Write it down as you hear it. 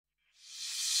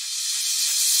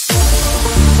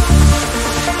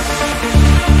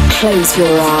Close your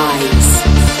eyes.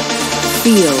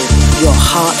 Feel your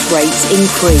heart rate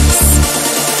increase.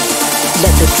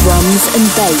 Let the drums and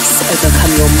bass overcome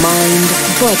your mind,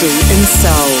 body and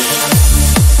soul.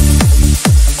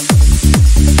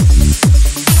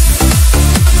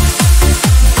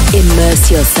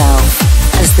 Immerse yourself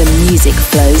as the music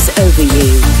flows over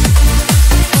you.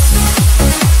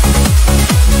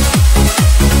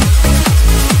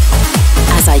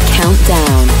 As I count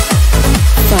down,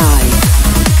 5,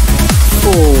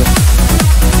 4, 3,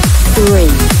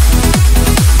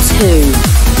 2,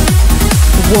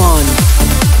 1.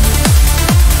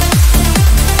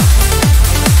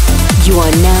 You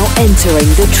are now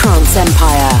entering the Trance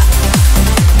Empire.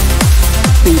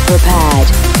 Be prepared,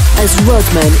 as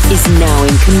Rodman is now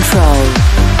in control.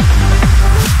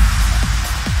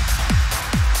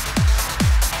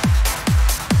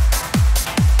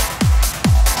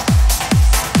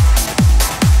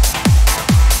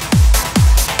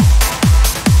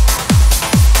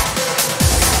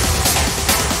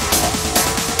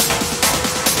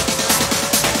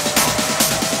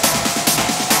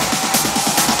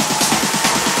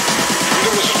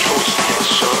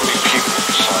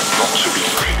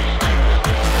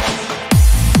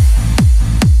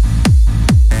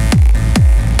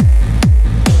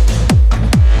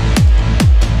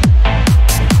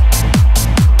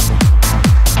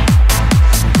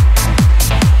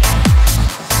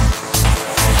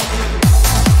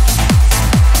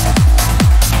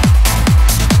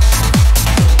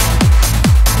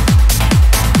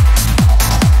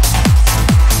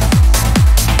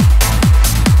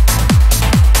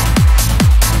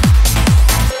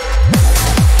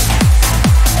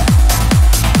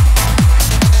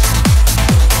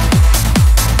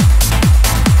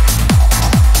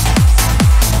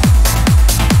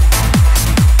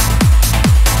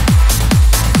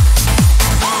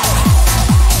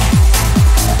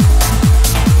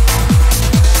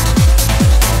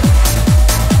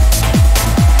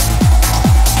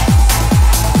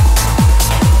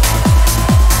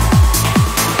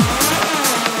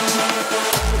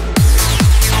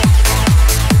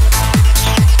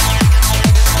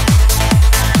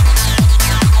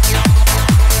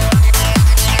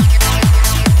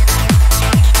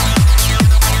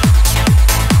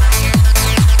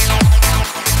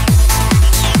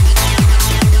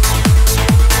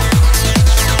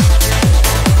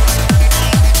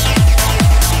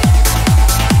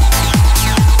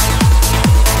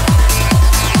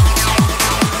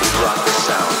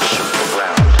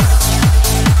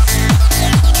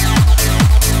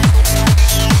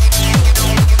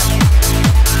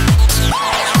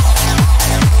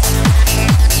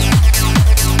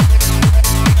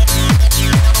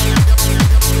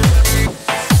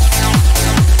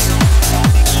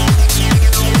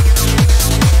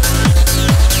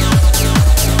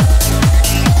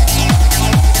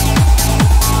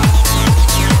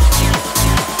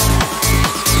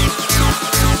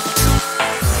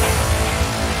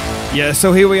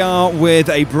 So here we are with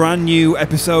a brand new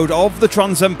episode of the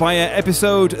Trance Empire,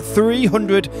 episode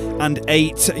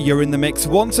 308. You're in the mix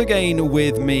once again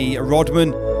with me,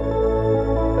 Rodman.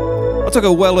 I took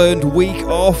a well-earned week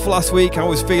off last week. I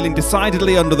was feeling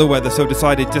decidedly under the weather, so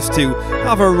decided just to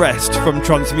have a rest from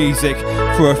trance music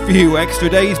for a few extra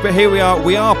days. But here we are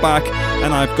back,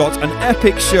 and I've got an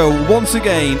epic show once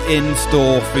again in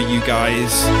store for you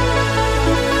guys.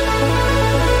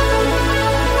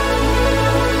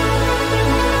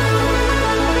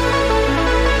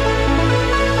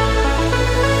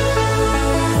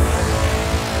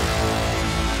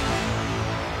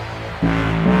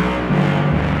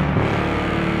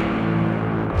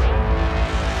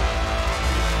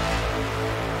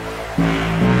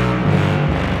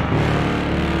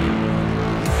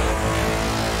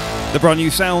 The brand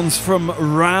new sounds from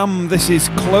Ram. This is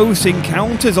Close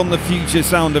Encounters on the Future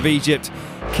Sound of Egypt,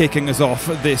 kicking us off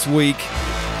this week.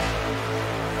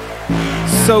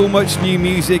 So much new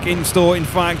music in store. In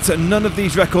fact, none of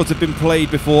these records have been played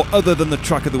before other than the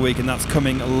track of the week, and that's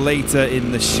coming later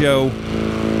in the show.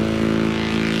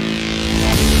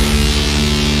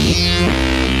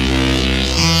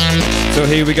 So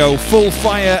here we go, full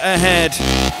fire ahead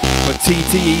for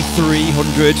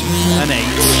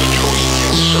TTE308.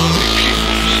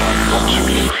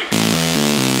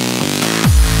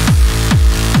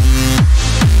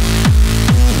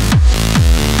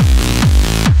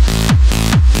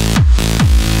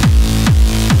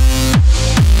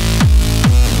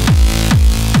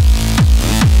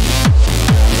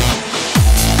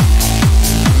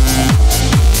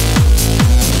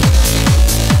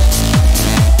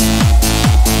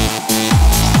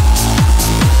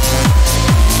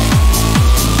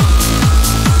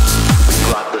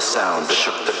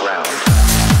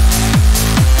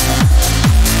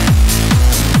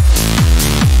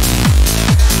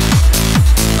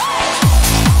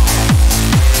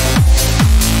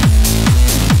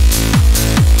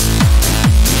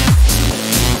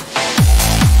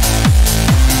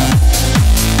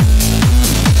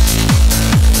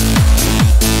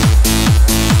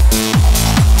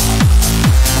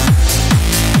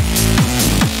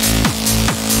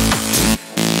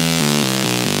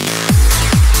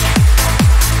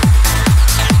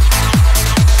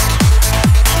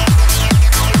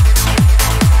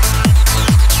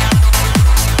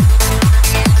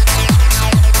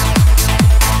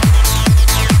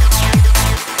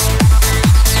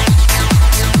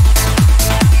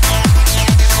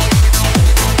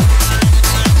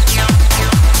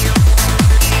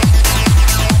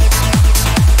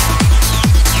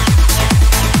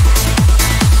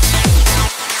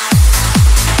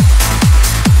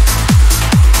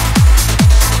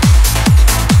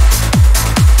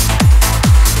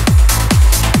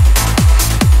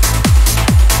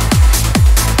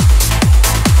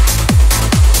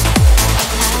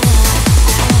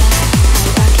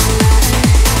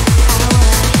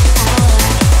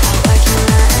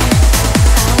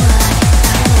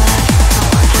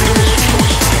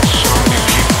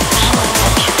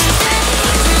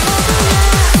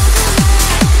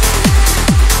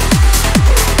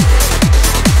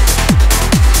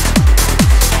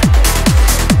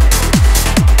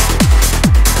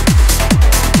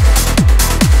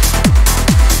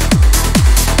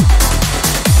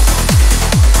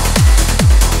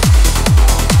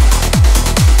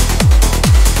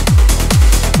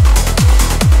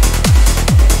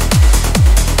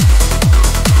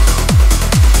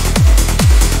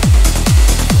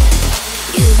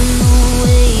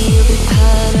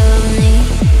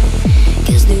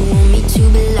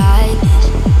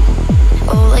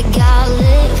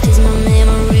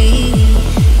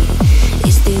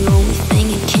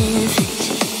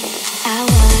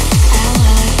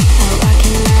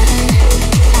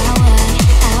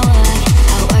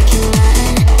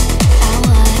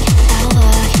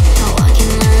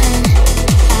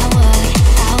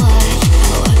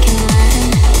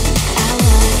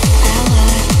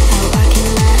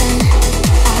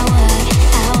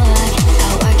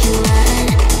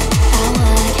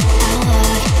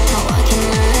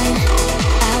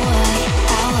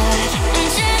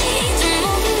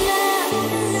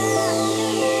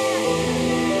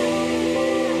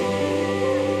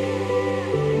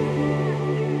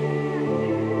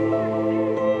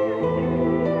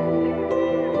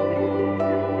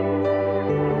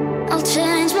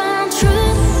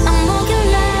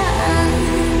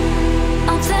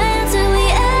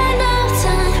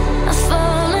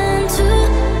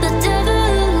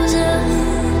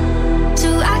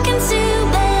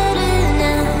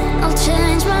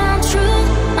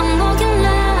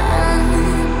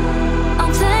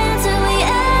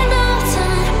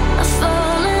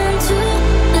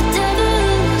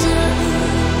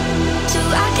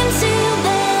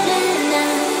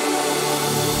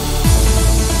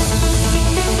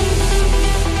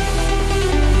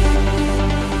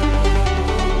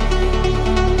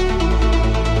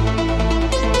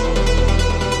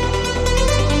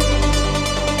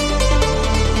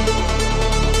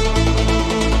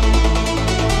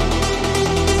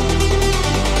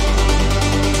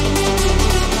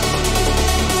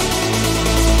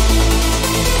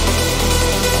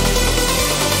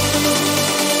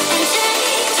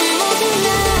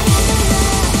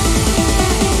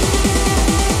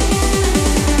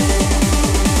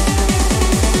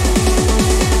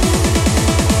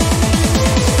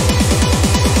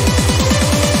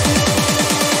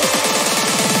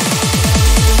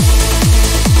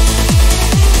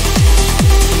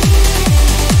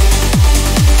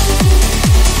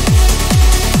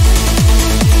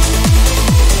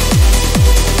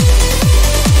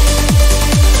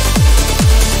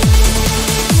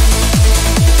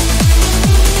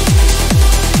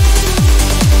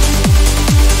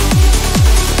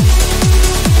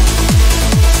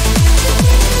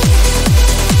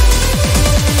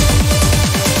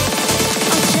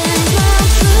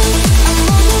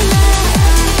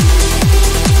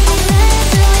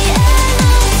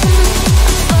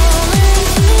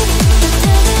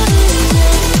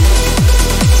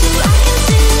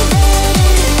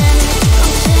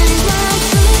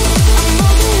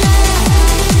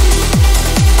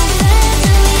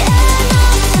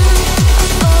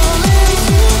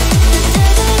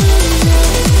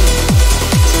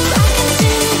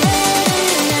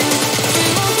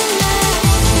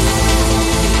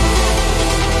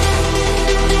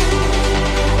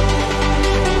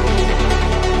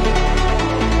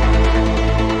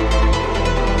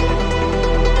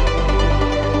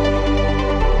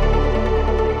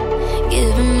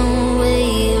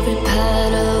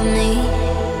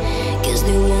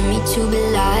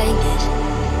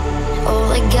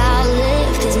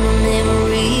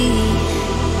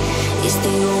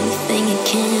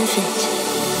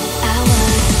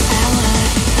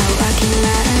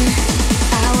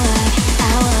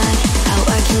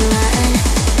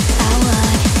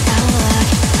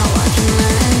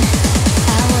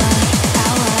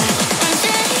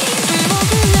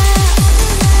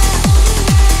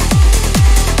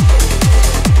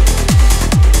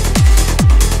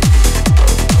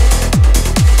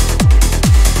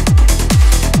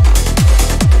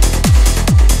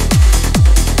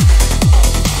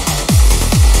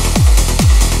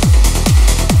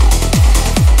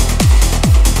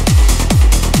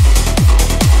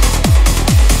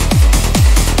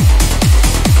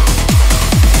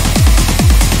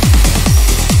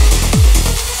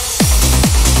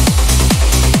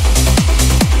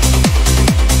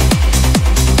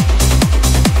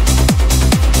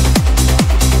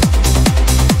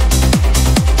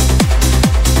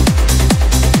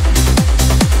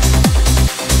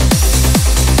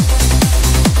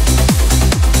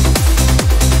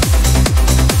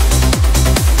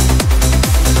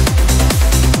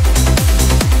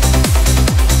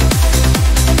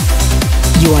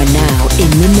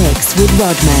 mix with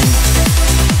Rodman.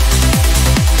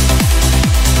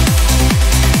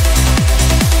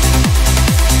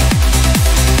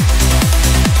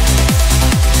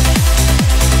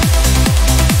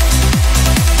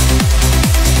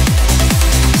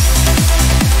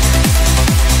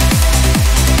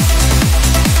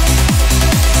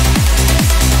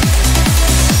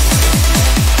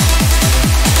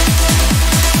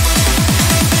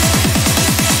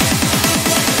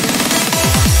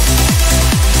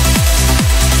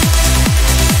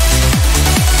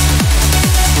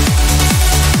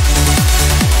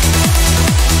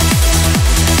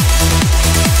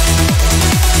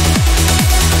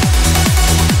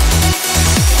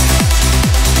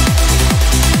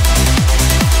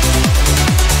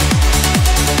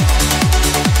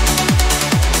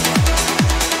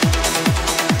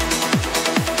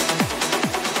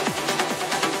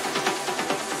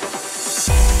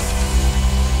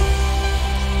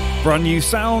 Brand new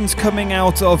sounds coming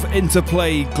out of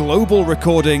Interplay Global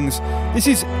Recordings. This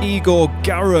is Igor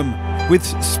Garam with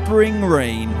Spring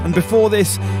Rain, and before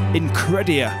this,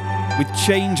 Incredia with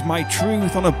Change My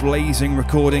Truth on Ablazing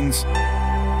Recordings.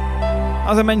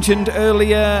 As I mentioned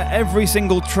earlier, every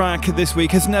single track this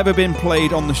week has never been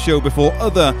played on the show before,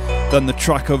 other than the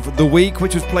track of the week,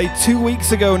 which was played 2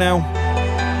 weeks ago now.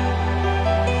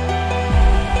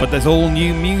 But there's all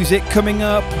new music coming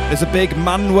up. There's a big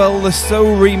Manuel Le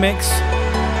Saux remix,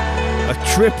 a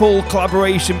triple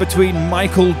collaboration between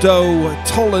Michael Doe,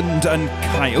 Tolland and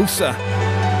Kayosa.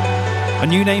 A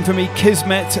new name for me,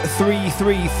 Kismet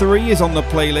 333 is on the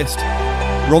playlist.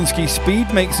 Ronski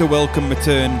Speed makes a welcome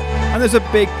return, and there's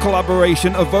a big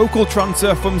collaboration, a vocal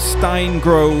transfer from Stine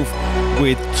Grove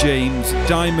with James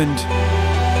Dymond.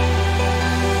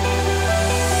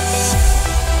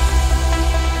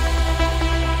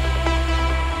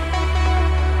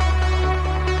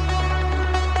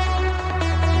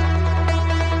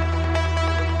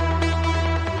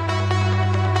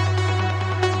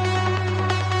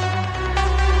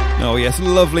 Oh yes,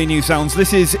 lovely new sounds.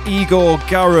 This is Igor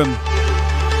Garam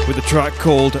with a track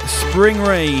called Spring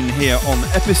Rain here on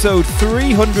episode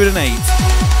 308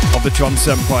 of the Trance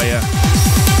Empire.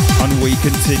 And we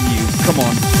continue. Come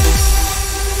on.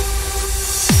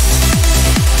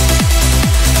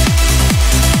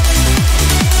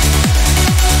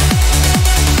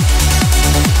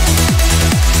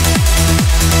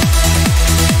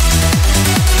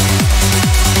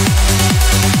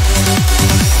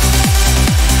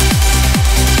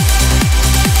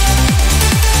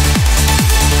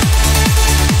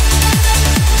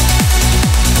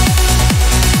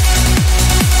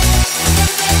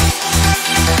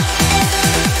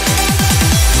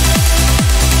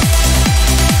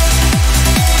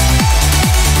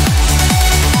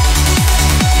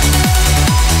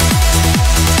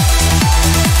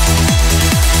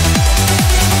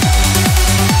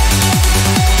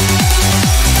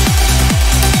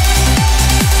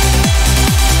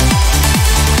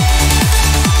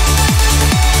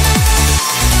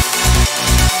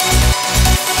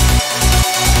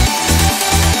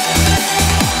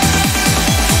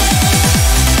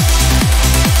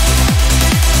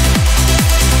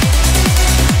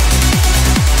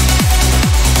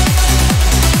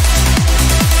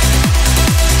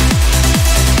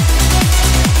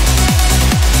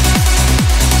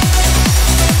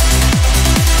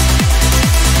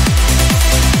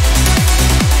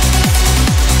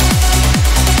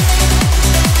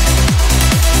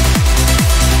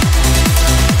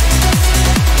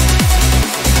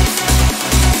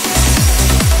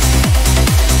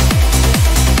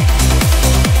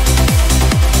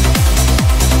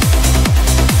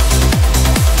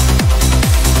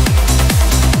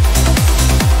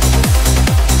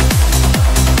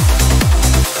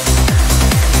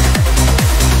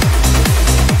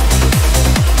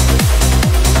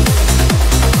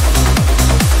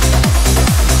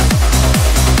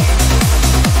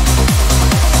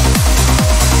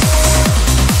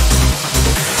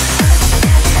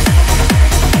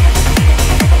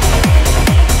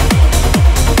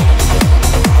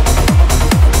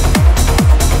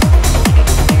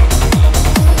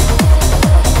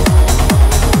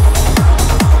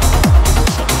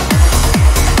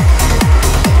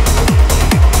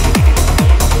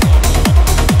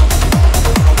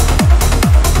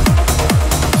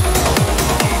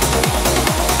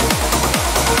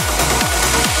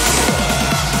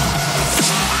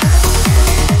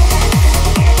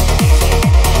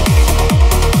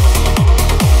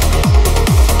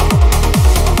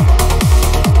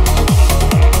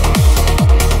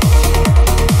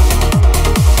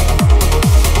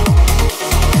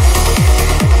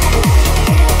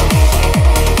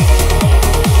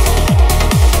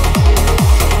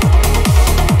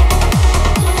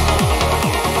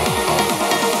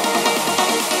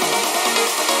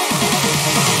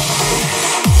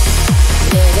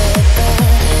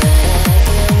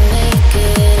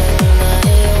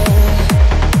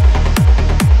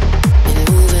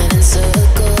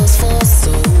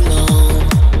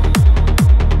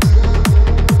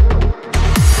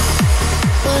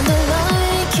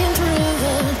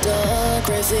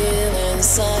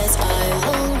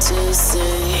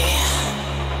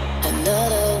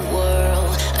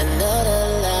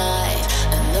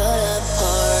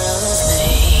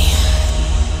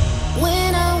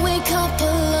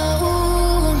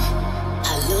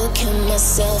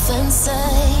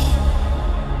 say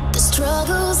the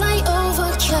struggles I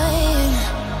overcame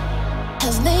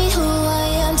have made who I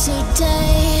am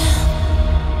today.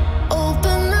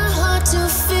 Open my heart to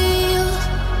feel,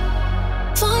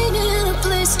 finding a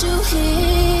place to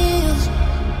heal.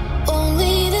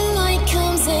 Only the light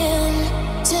comes in.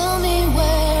 Tell me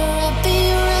where I'll be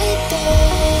right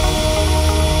there.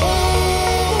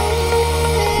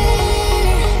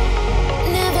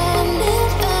 Never,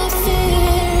 never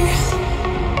fear.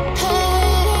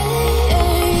 Hey,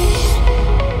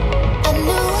 I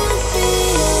know I'll be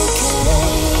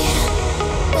okay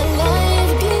when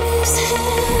life gives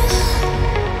hell.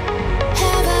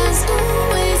 Heaven's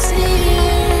always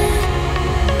near.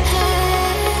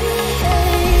 Hey,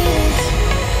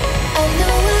 I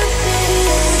know I'll be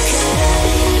okay.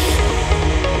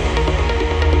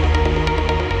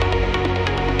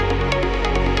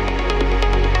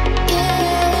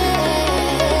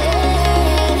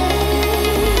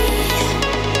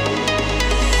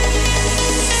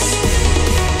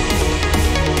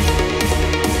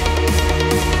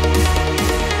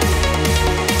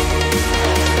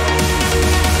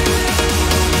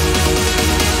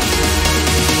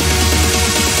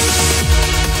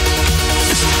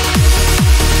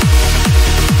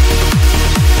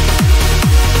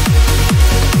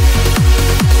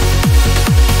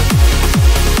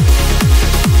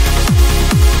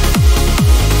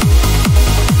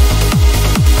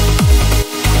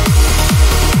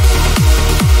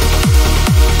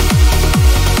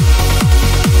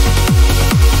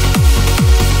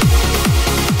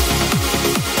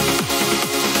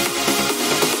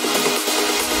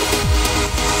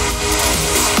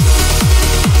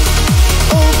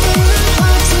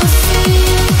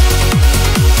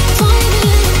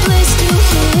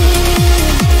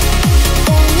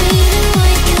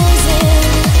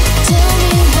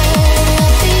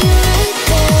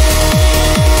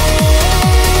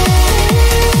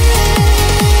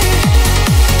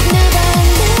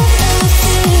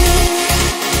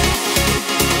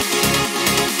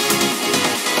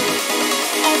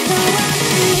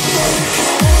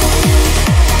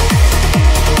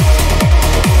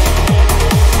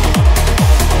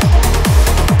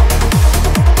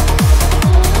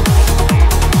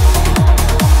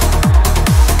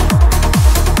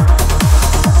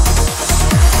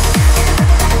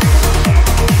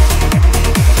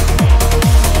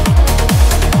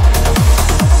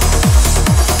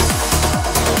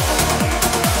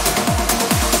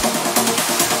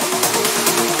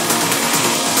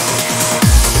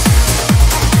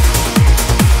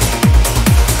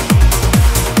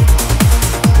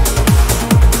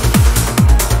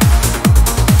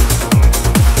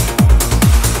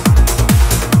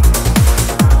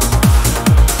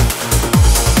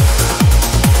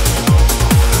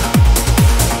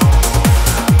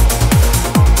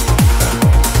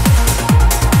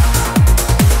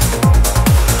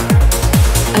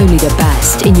 Only the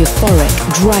best in euphoric,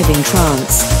 driving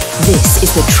trance. This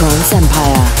is the Trance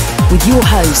Empire with your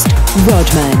host,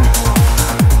 Rodman.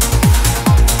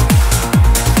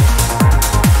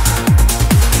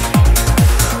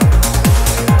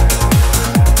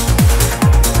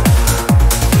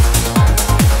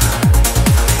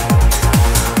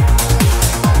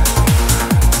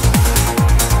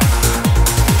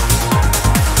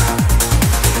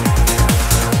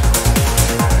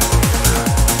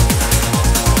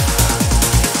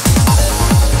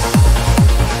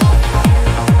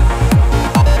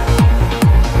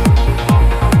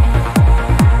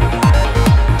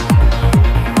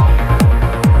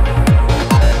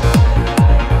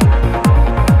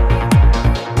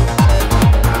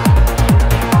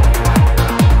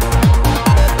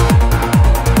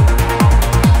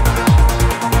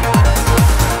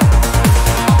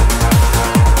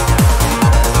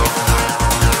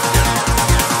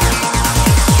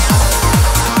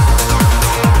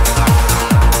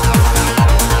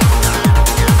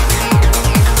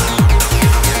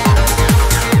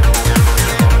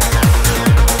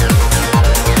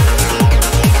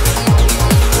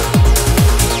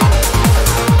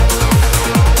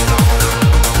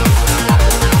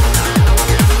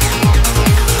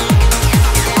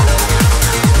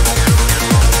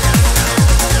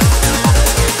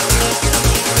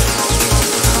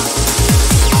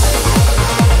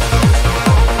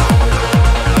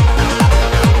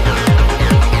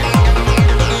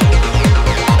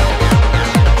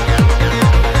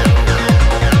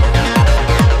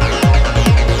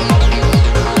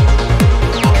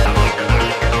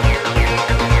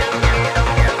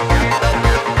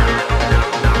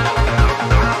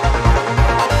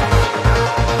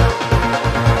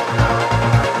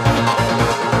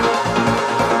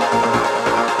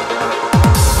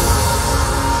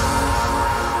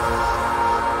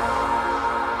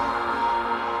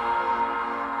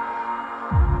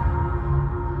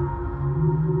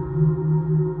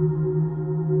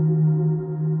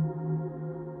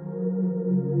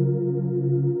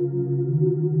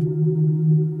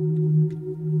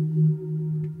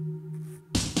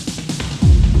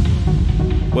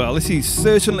 while. This is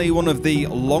certainly one of the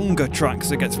longer tracks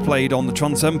that gets played on the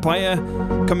Trance Empire,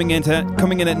 coming in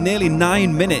at nearly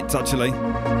 9 minutes actually.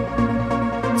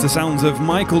 It's the sounds of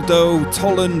Michael Doe,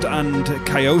 Tolland and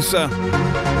Kayosa.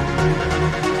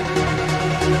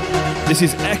 This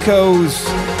is Echoes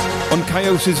on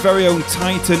Kayosa's very own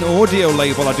Titan audio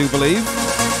label, I do believe.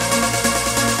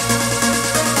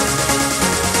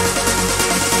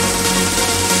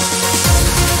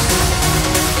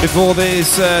 Before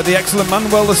this, the excellent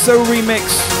Manuel Le Saux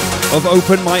remix of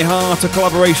Open My Heart, a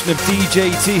collaboration of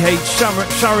DJ TH,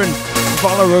 Sharon,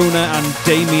 Valerona and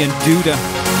Damian Duda.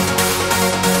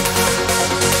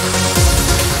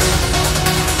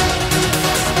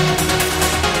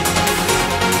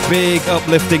 Big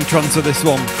uplifting trance of this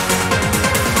one.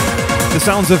 The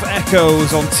sounds of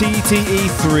Echoes on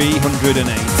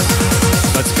TTE308.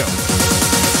 Let's go.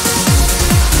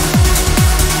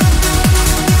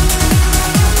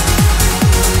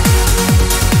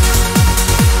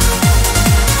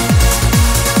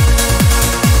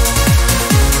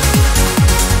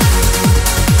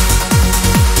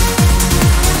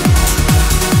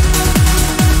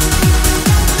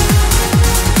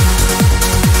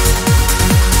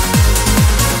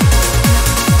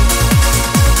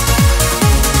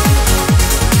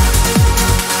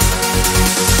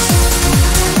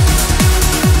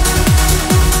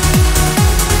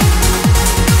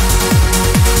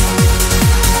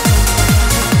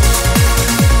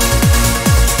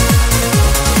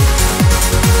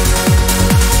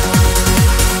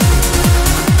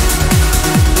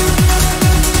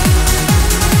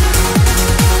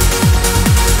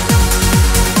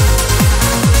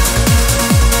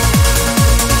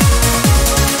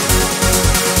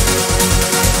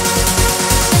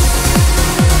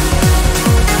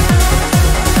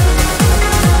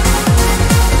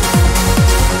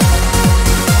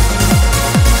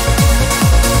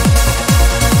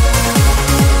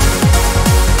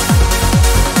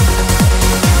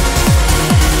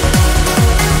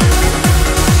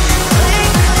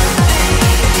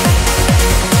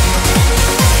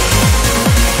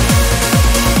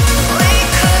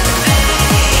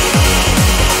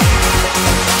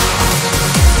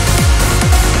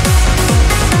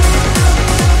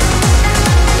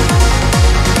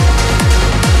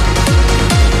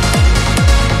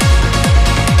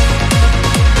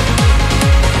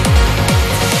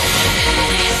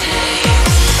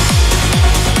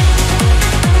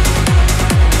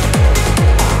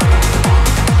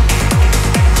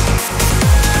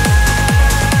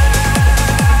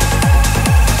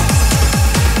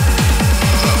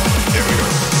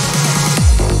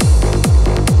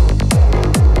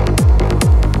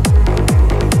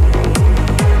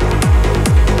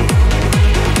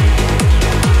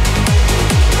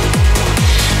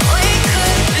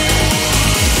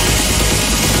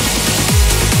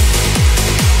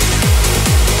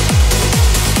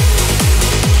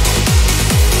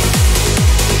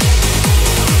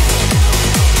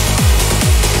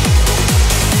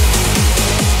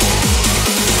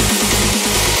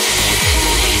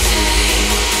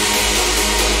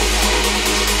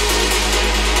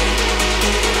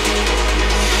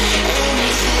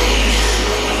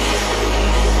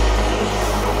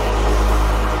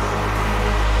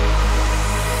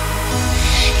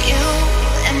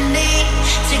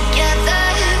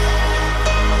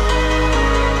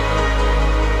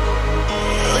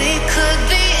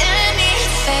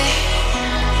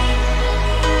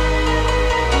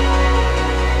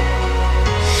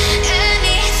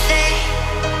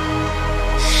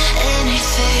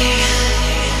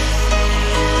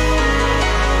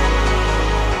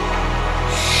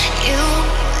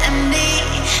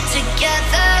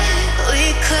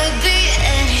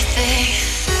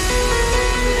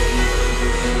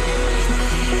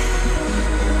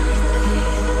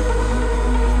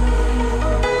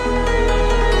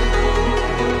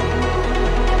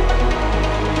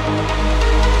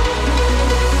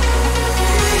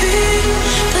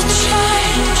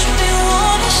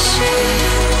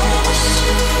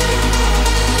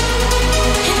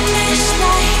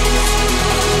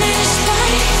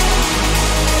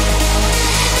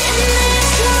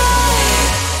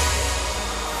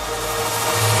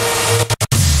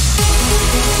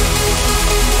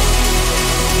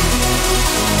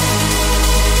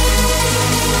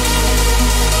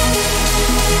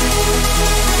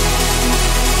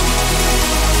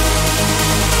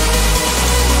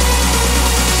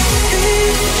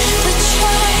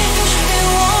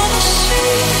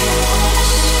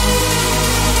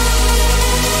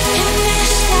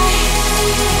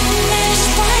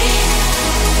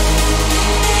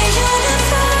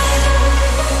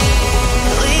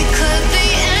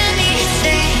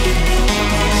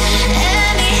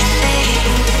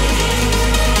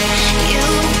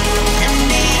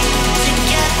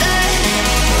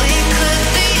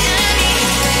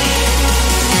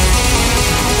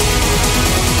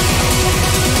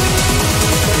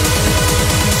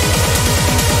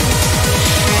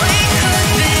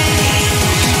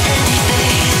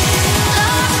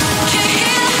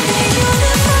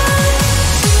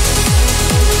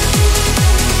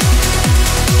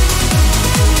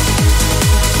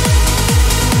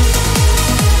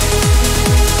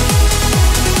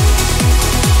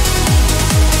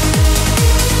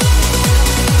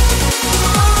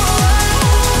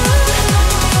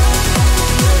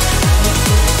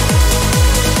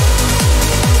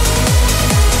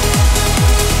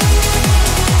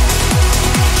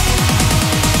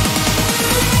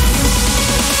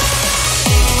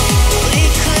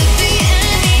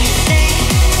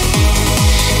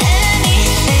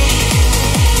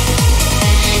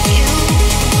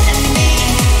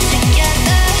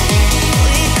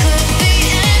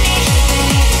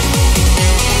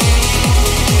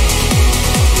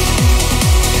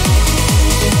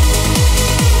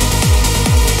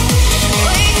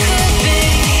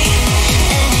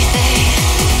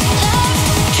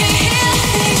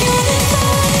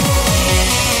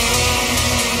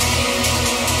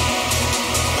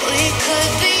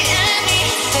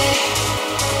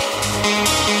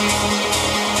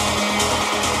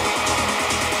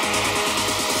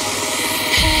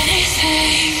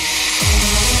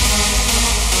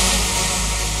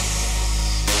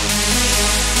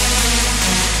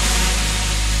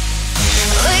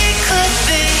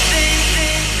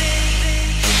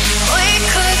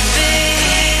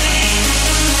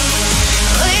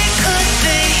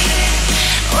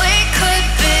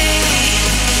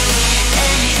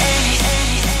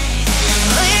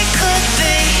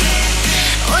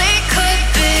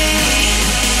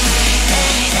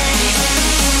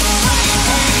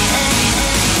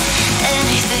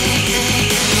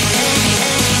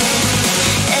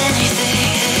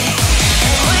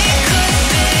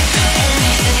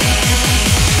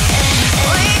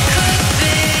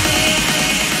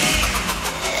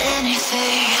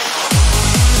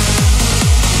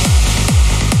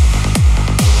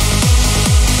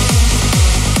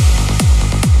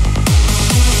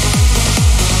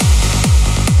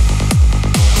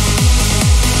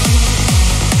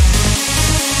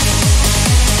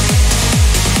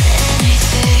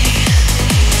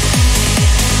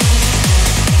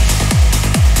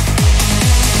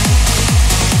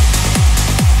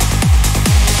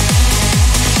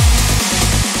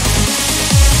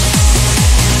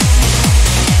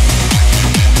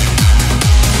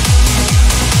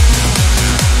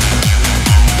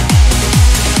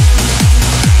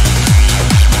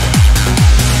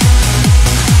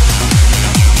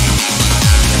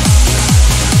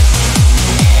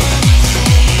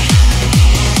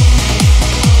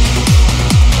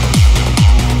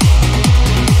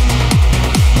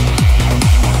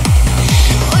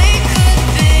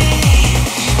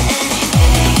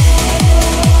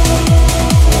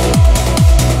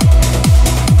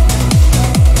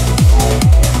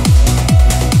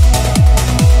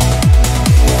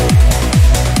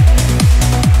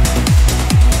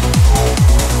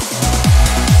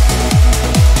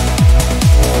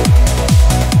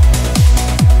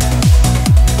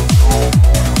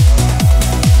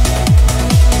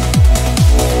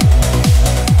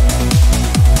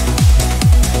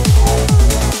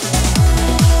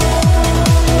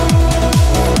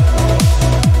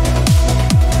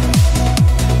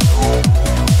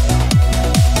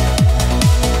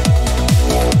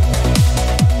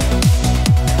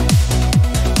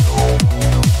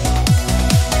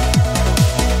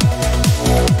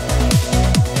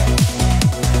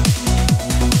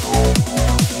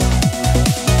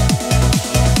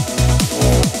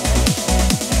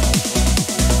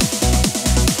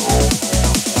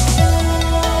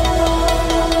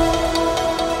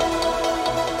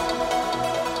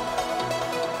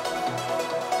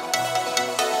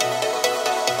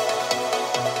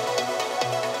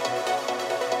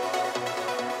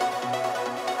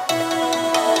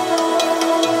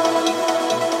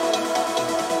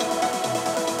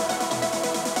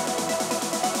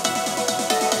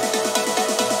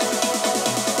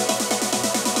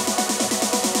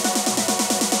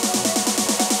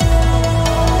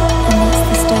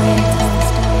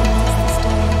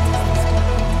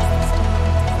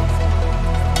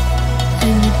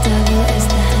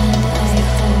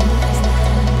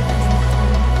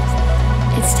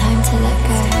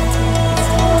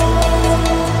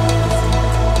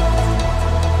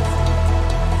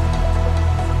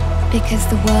 Because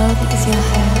the world is your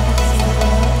home.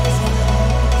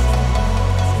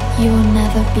 You will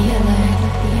never be alone.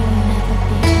 You will never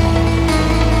be alone.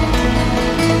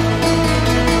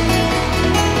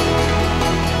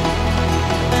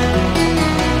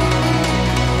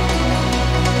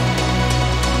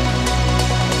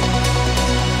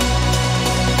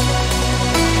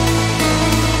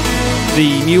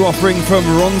 The new offering from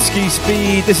Ronski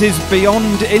Speed. This is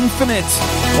Beyond Infinite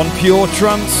on Pure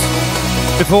Trance.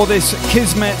 Before this,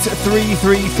 Kismet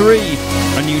 333,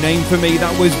 a new name for me,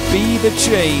 that was Be The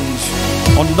Change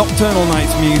on Nocturnal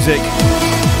Nights Music.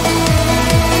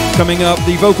 Coming up,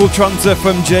 the vocal trancer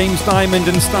from James Dymond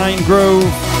and Stine Grove.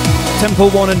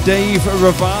 Temple One and Dave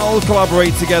Raval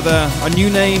collaborate together. A new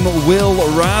name, Will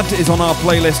Rad, is on our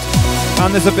playlist.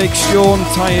 And there's a big Sean,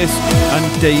 Tyas and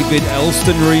David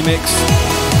Elston remix.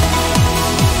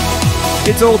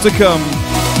 It's all to come.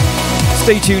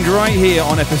 Stay tuned right here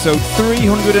on episode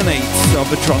 308 of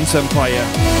the Trance Empire.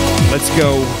 Let's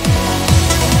go.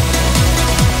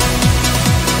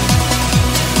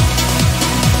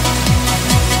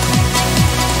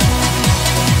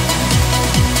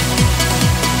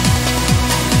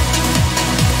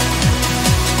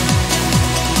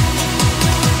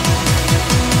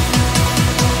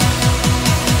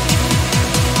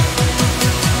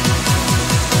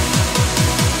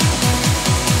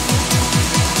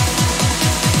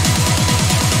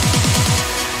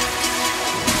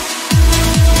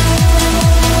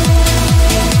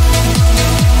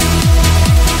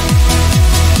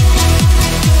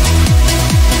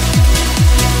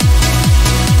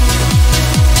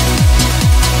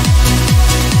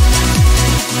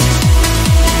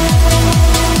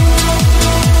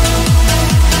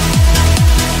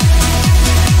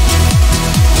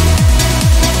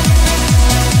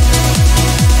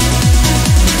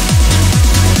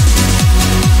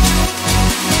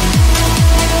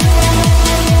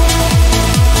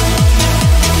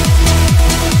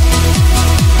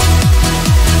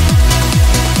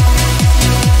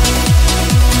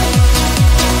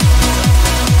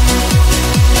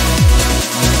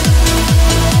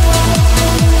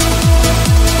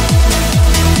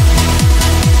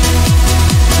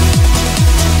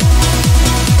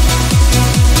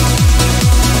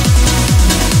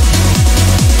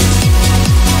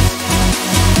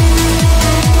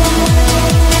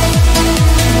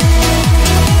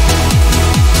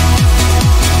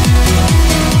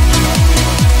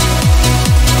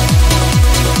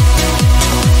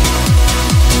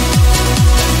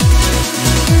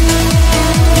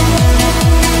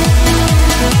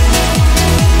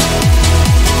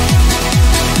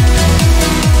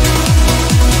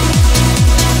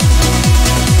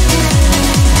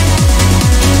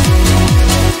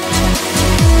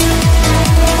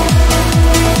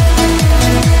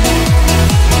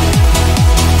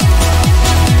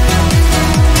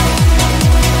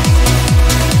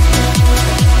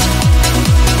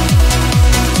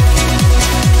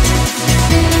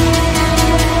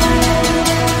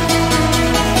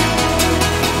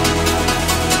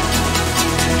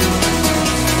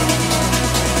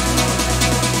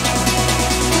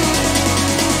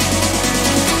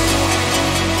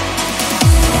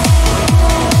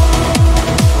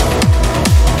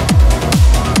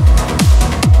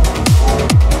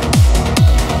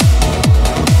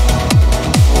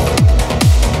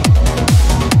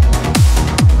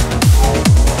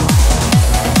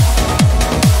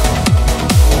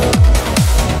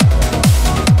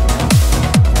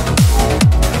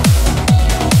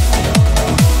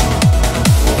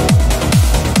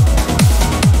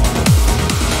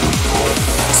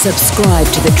 Subscribe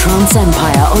to the Trance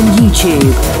Empire on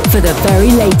YouTube for the very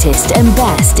latest and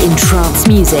best in trance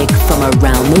music from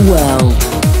around the world.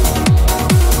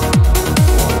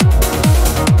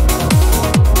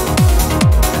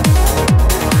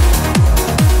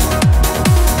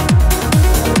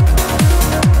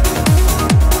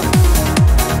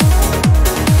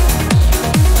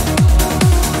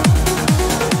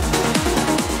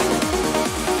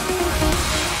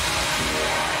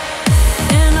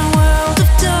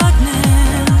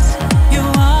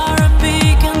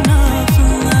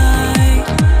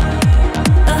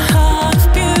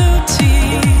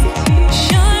 Beauty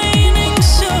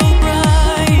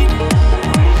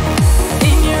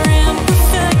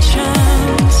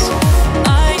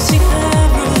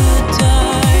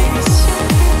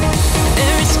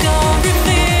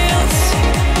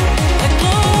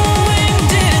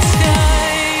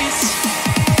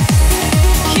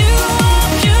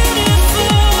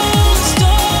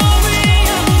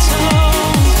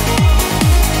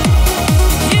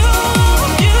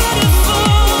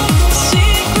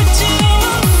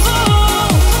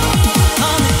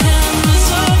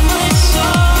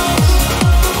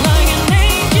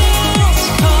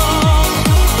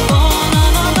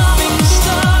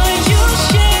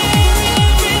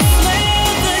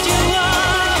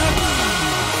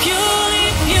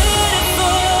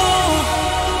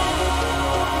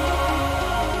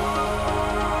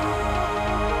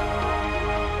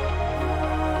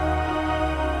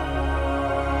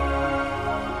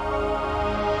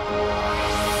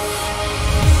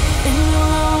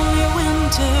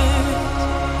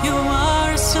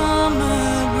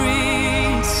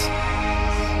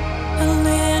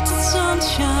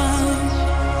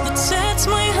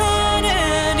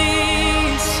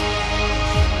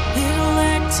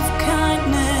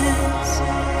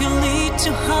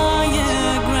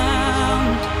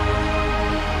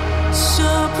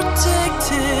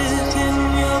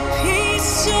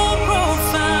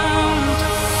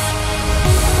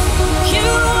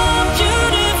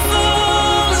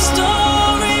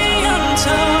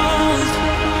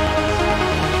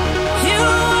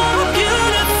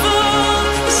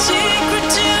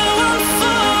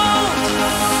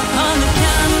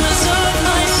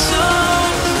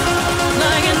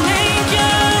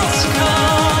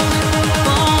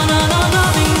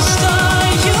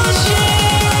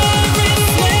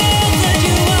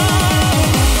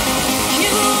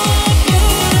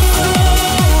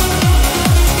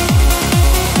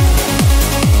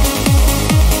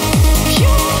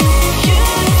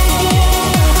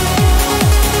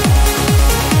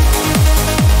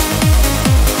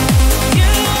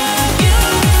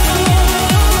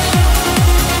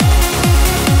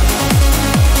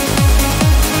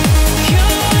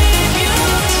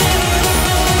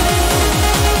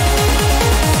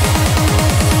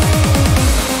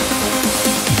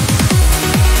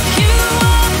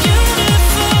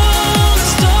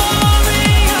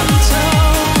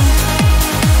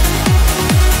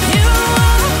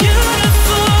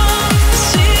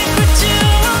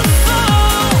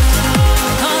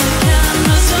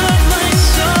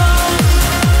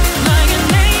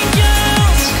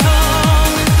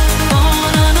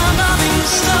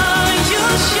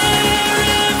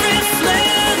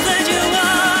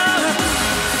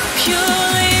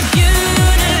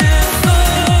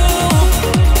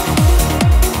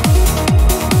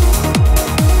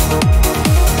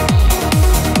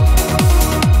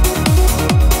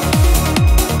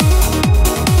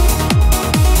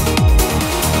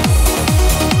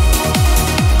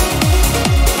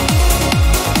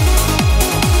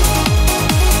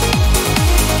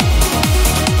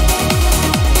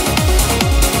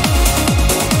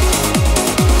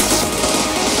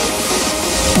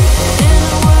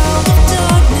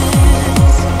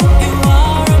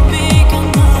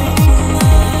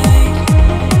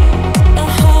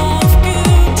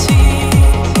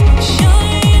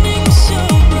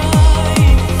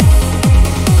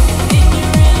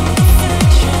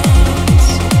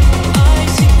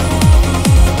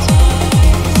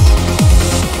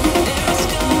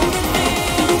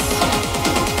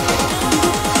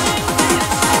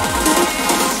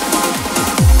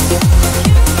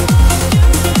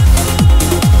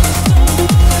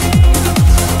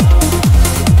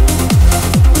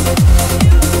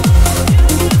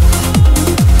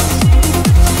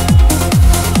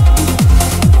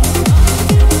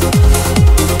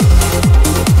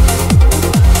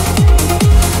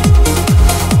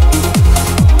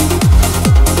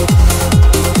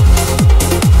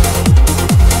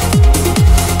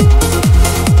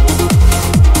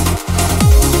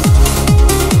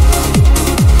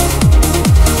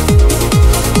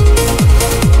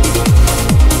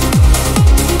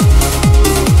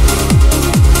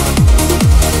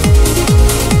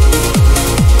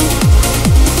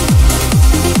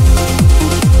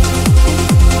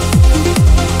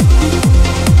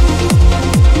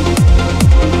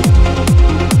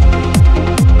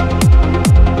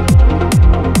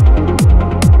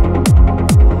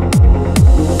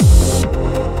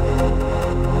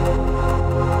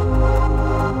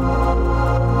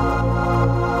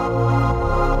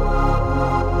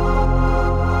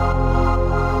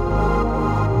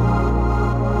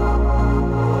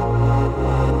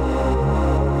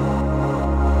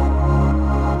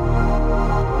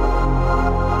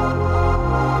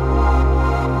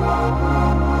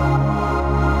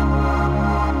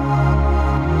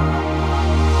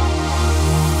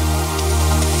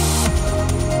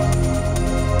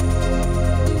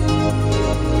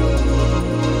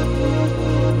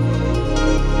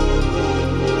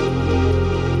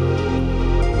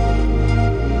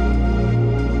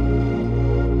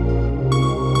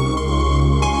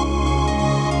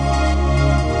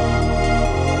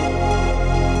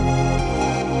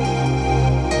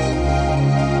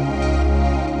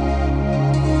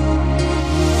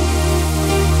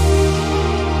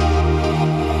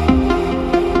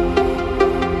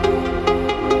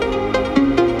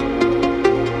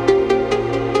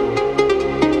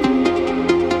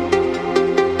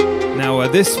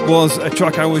this was a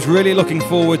track I was really looking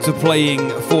forward to playing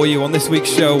for you on this week's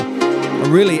show. A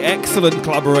really excellent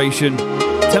collaboration.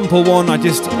 Temple One, I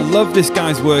just love this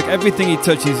guy's work. Everything he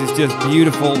touches is just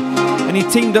beautiful. And he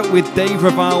teamed up with Dave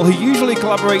Raval, who usually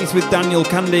collaborates with Daniel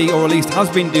Candy, or at least has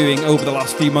been doing over the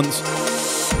last few months.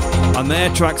 And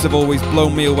their tracks have always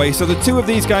blown me away. So the two of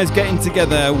these guys getting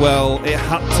together, well, it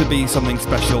had to be something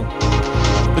special.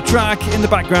 The track in the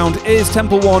background is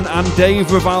Temple One and Dave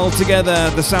Raval together.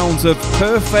 The sounds of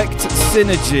perfect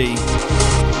synergy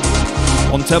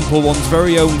on Temple One's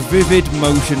very own Vivid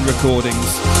Motion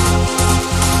recordings.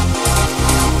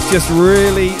 It's just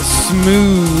really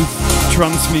smooth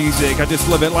trance music. I just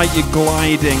love it, like you're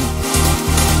gliding.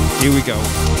 Here we go.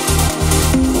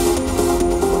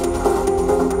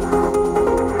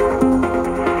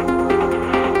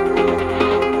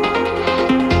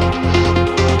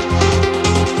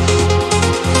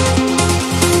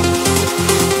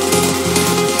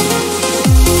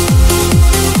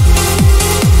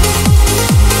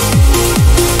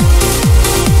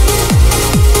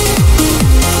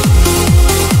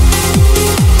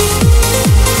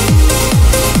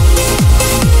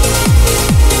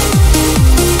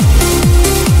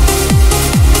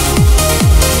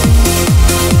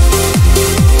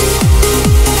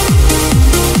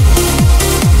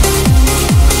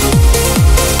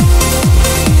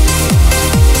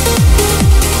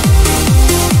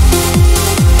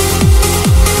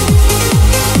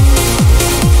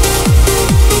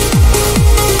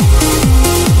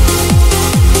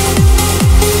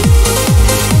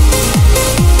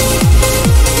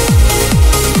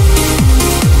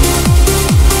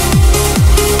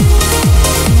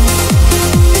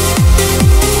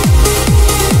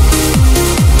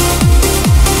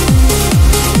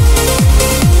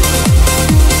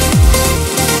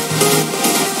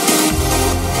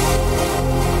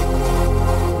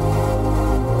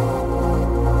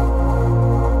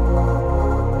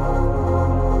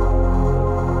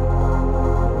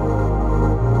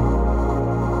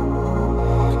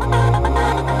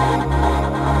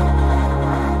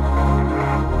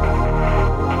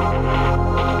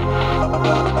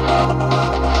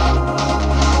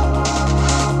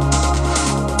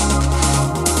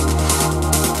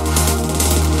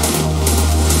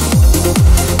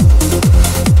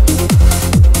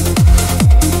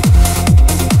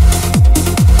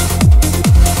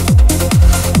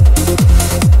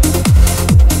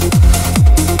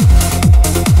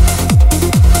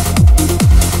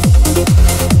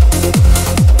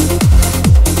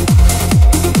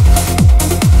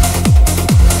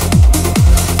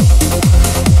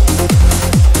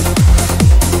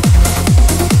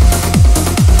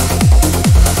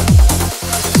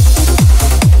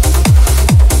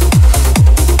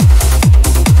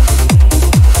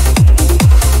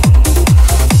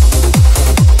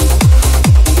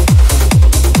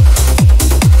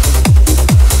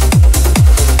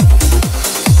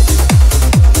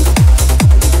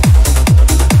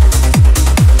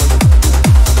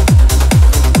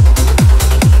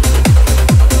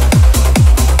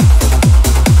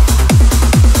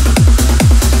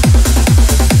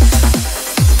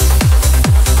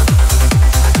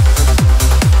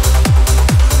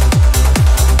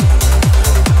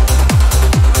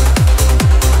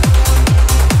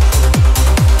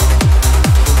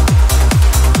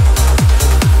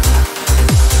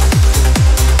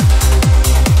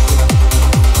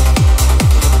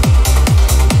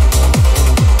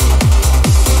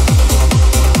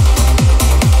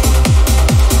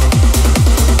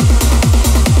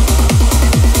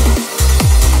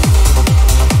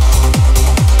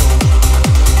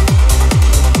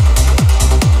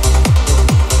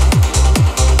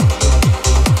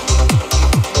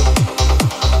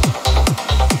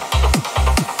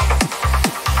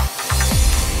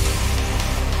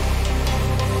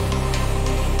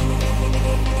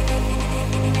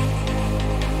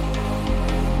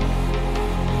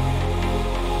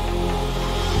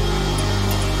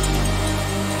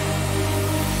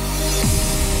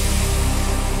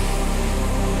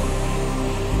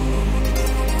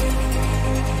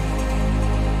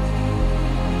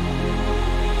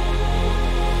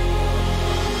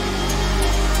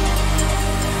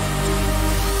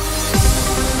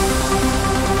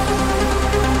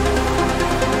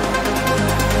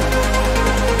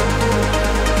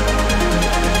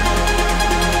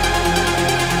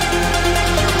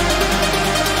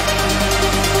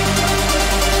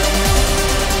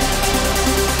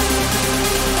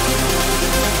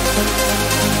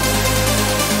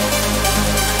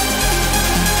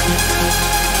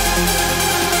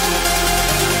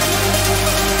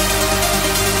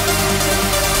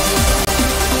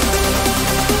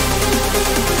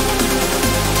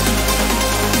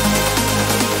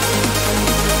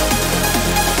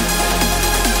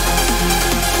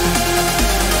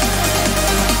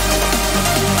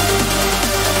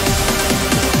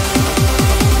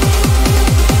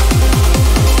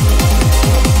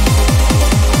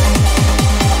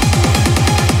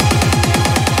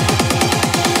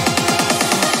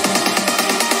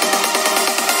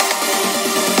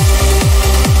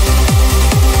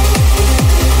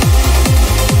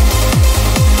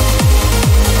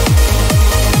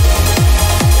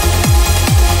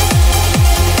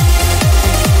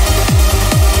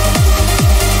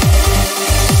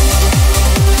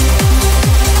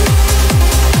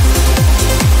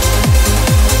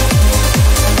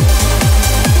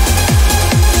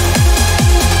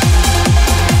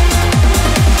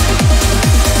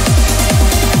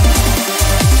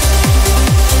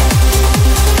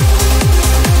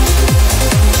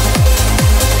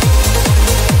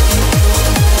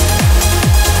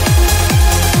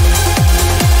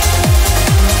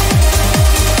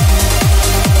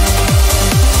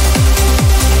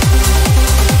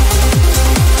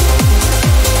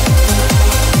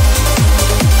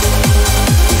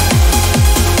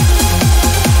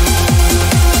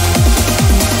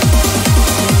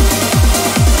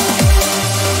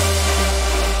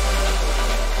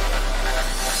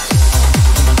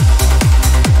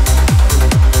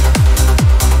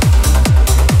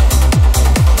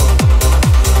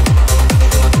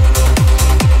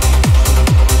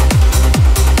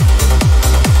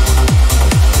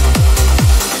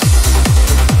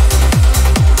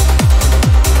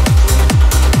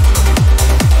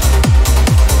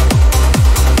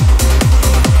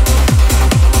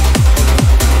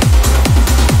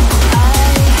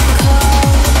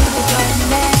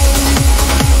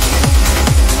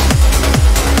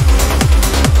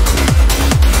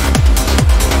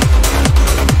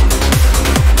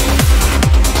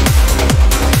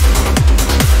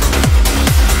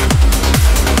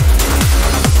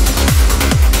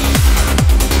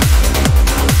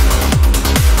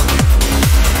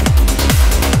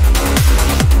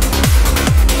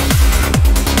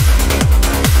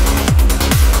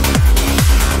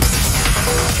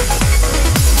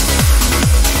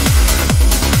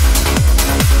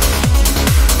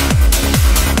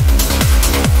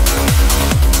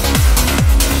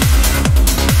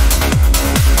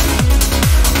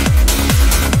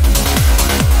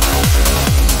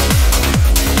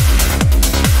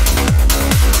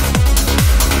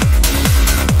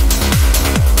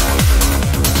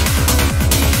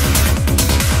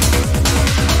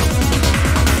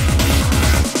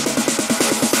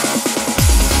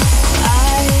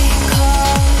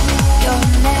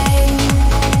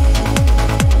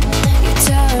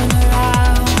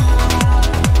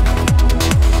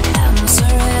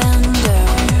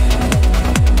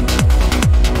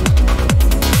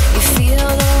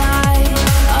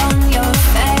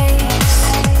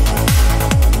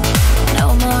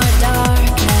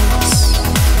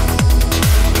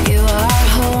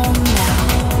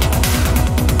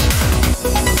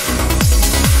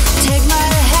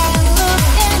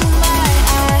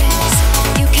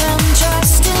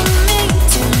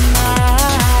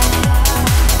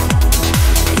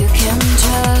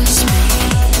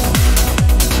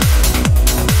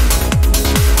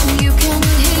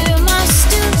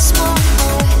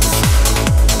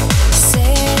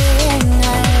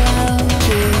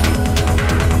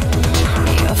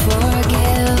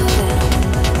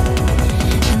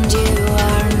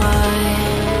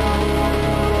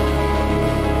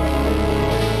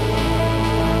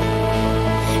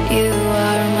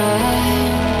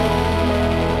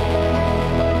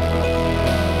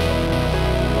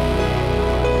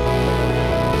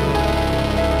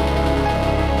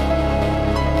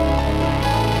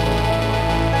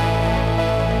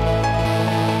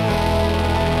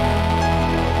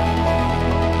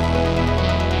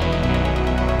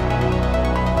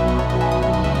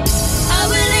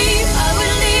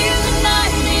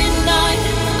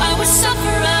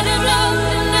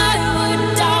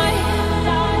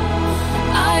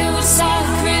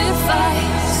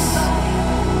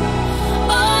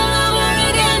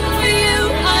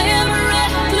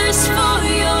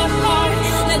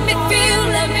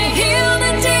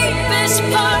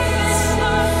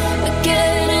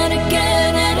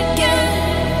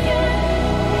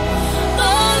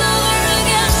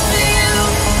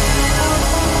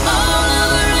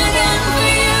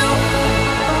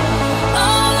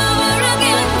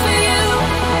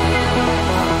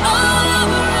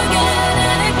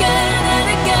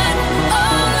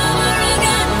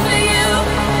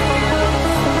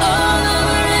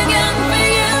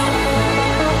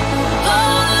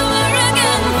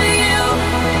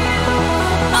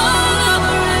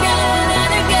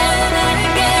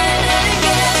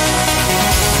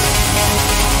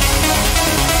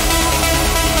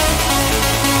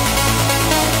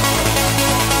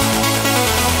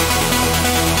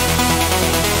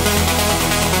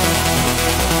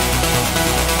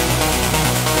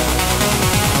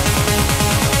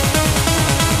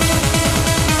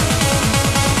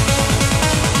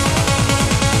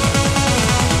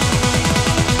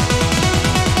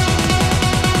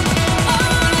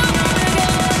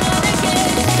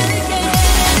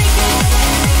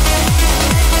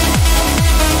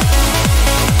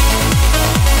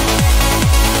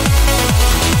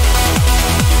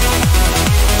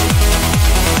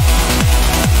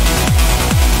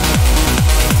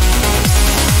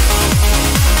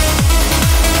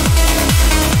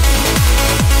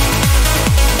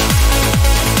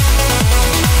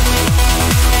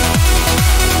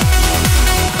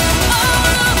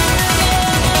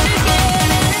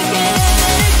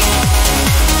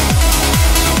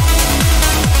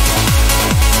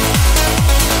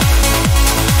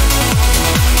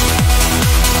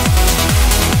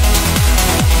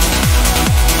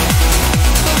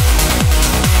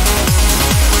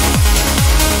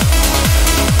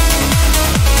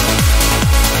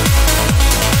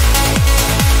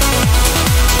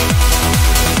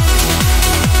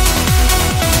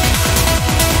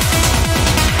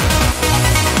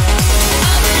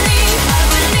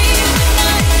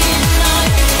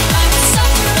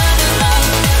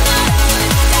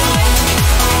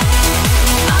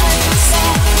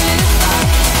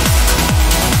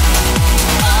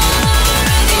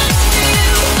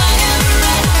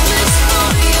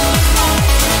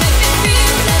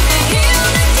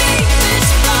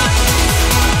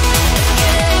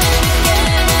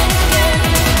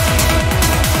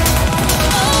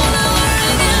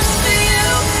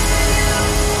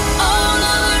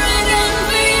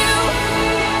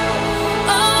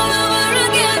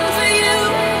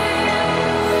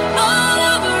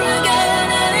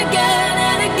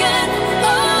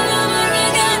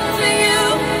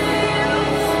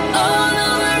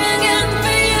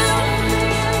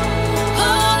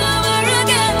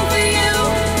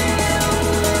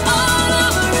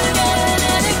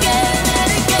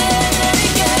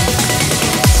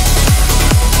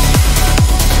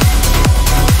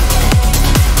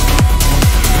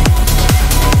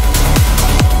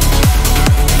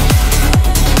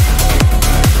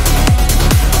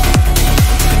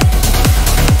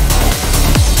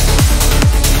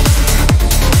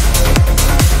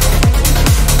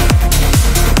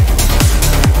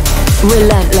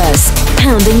 Relentless,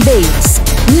 pounding beats,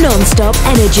 non-stop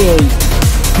energy.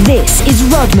 This is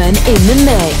Rodman in the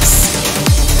mix.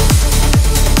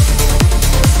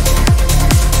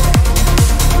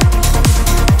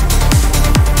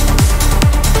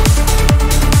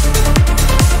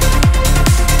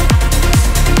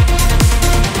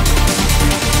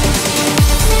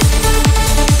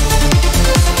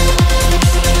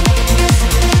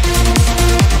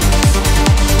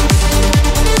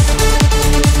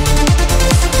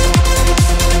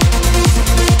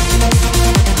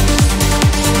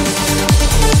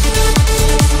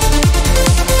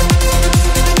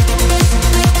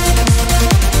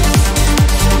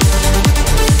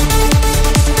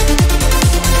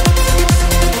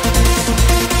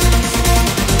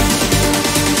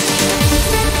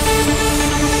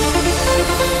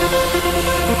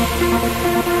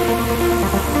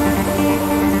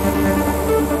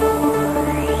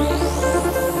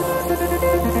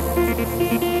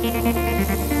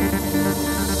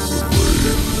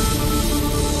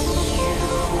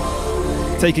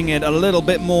 Taking it a little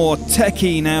bit more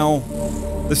techie now,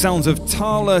 the sounds of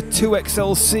Thaler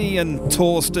 2XLC and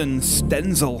Torsten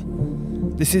Stenzel.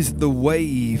 This is The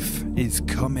Wave is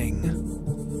Coming.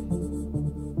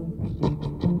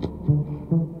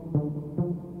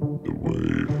 The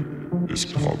wave is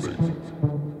coming.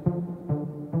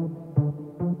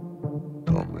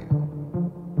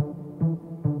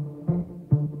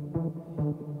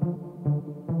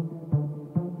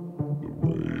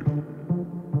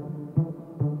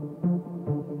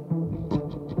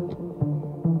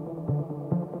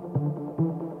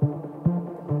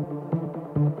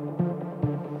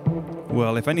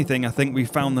 Well, if anything, I think we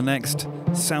found the next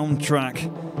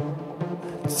soundtrack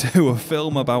to a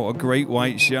film about a great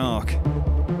white shark.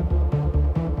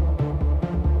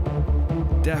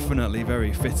 Definitely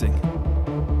very fitting.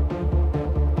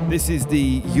 This is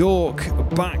the York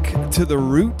Back to the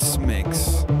Roots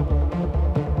mix.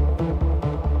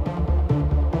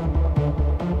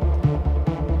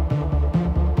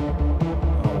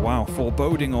 Oh wow,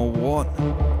 foreboding or what?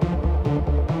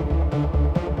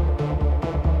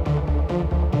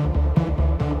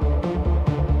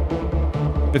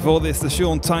 Before this, the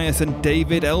Sean Tyas and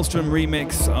David Elston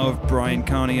remix of Bryan,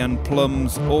 Kearney and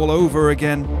Plumb's All Over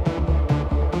Again.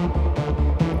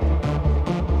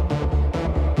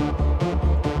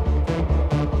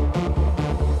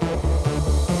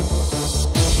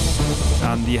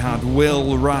 And you had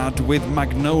Will Rad with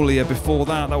Magnolia before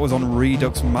that. That was on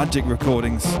Redux Magic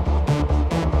Recordings.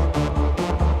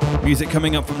 Music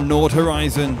coming up from Nord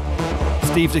Horizon,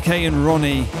 Steve Decay and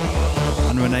Ronnie,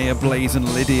 and Renee Ablaze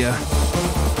and Lydia.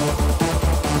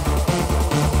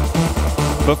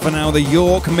 But for now, the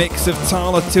York mix of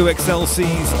Thaler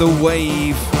 2XLC's The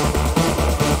Wave.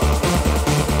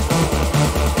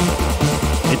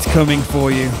 It's coming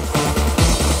for you.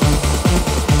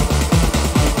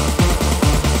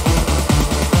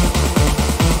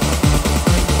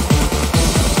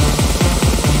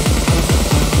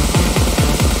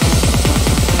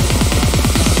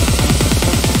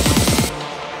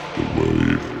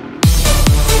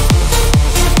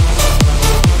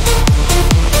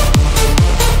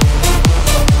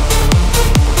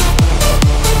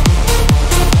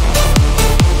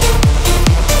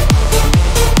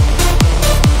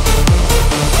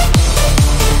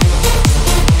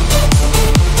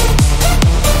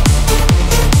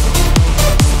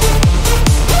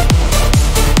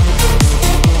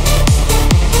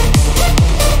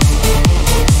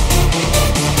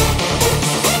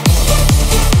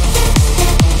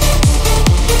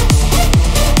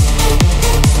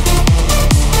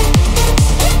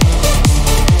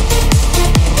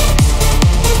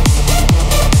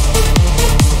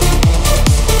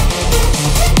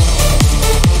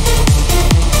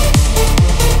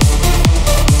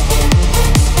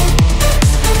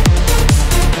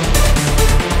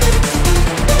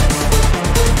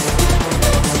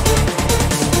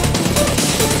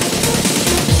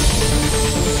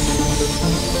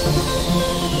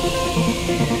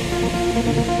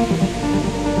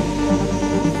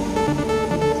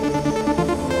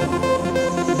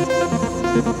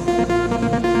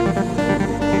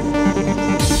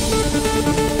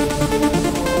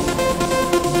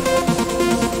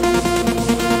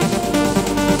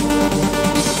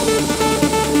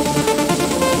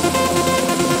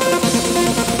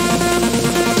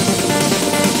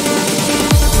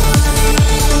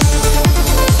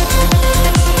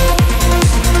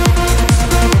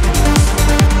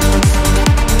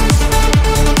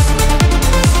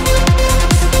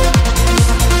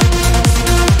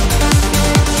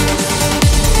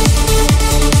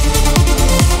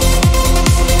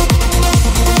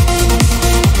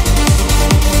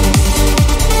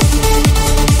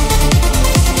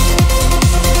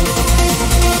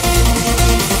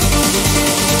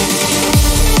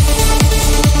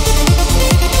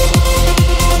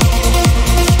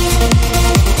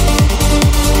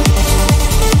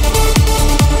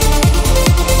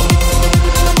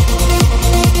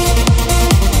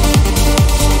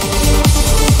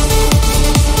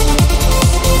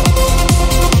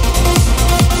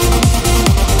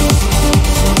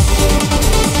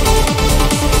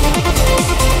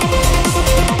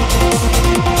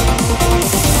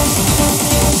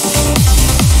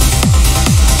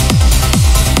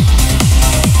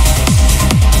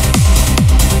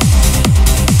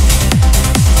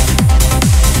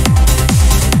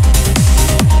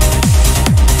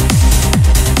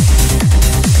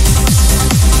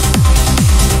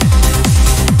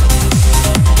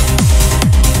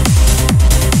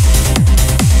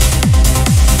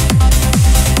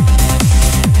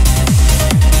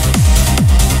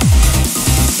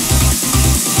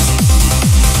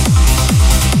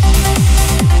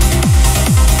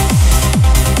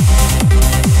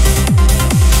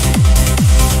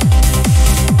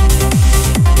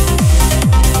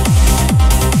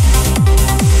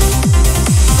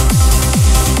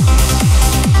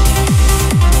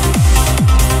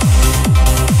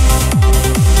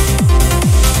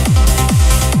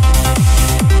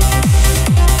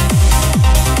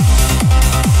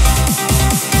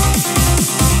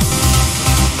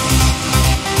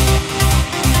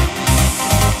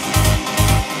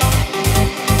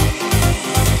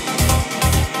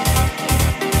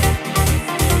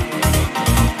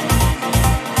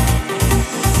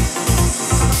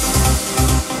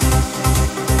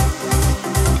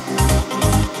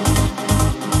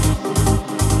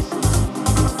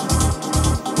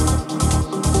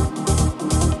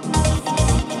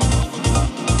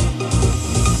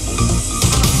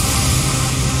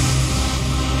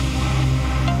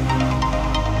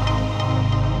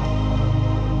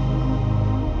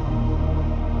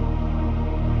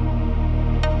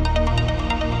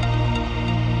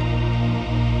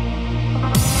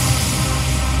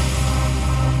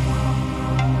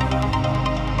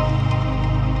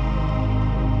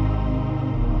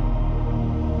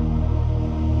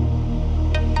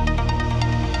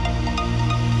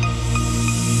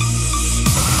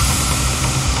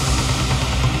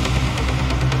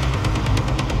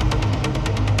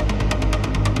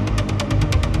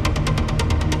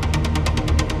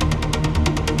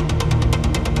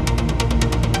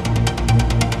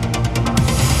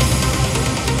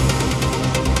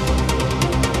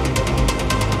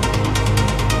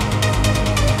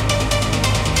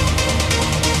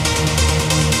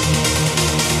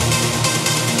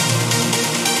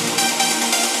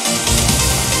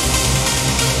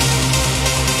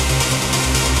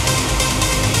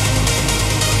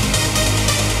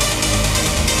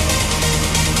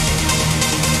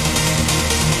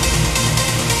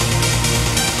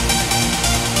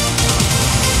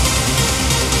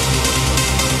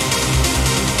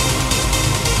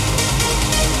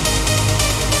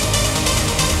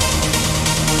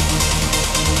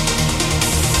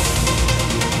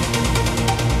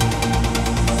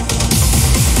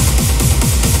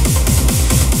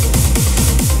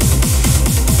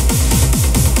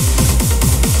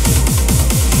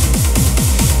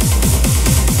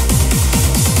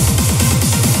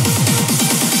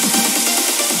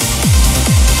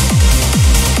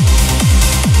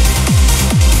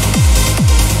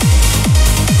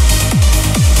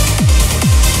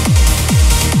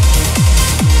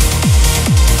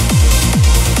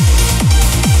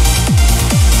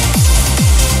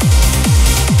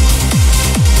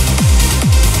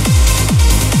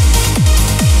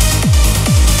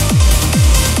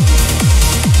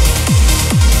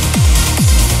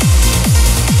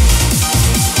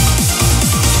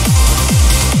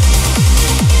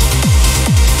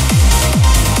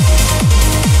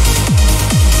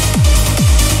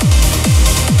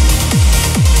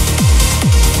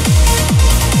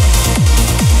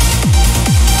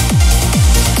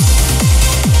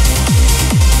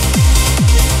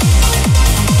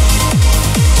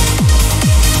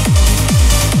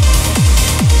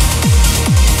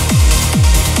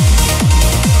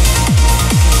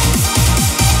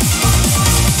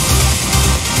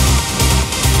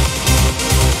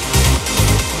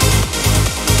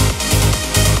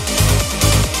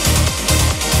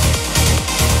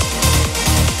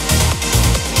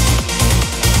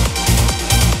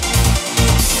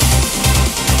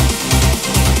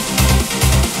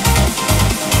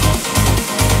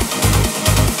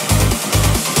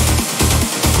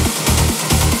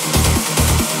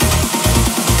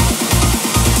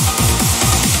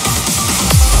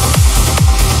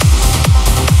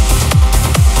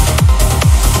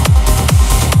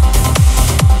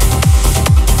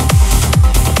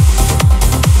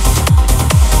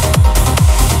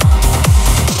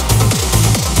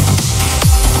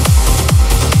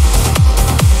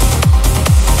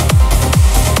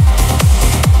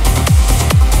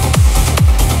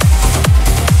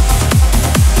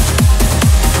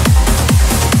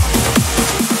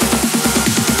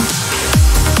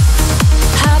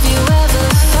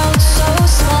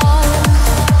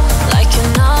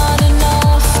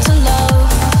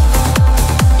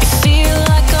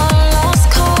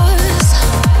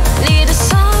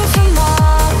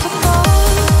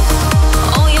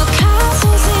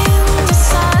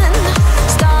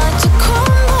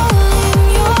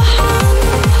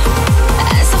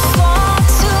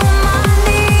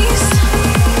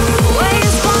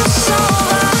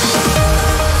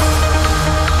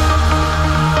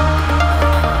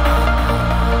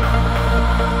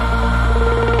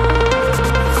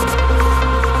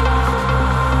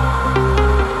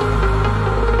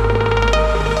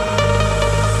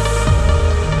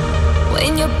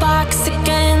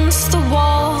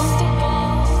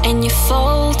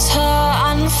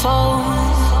 fall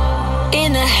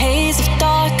in a haze of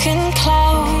darkened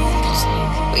clouds,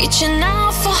 reaching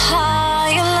out for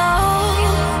higher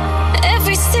love.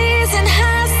 Every season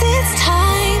has its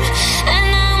time, and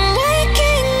I'm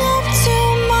waking up to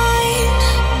mine.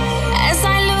 As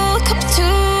I look up to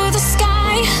the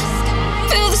sky,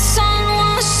 feel the sun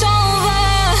wash over.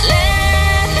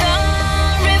 Let the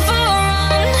river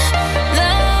run,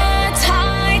 the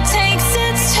tide takes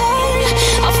its turn.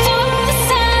 I'll follow the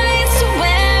signs to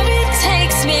where it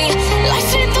takes me.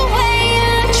 Life in the way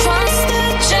and trust the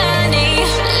journey.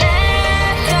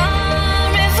 Let the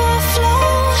river flow,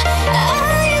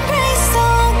 I embrace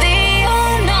all the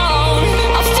unknown.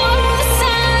 I'll follow the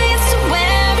signs to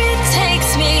where it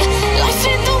takes me. Life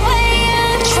in the way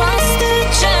and trust the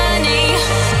journey.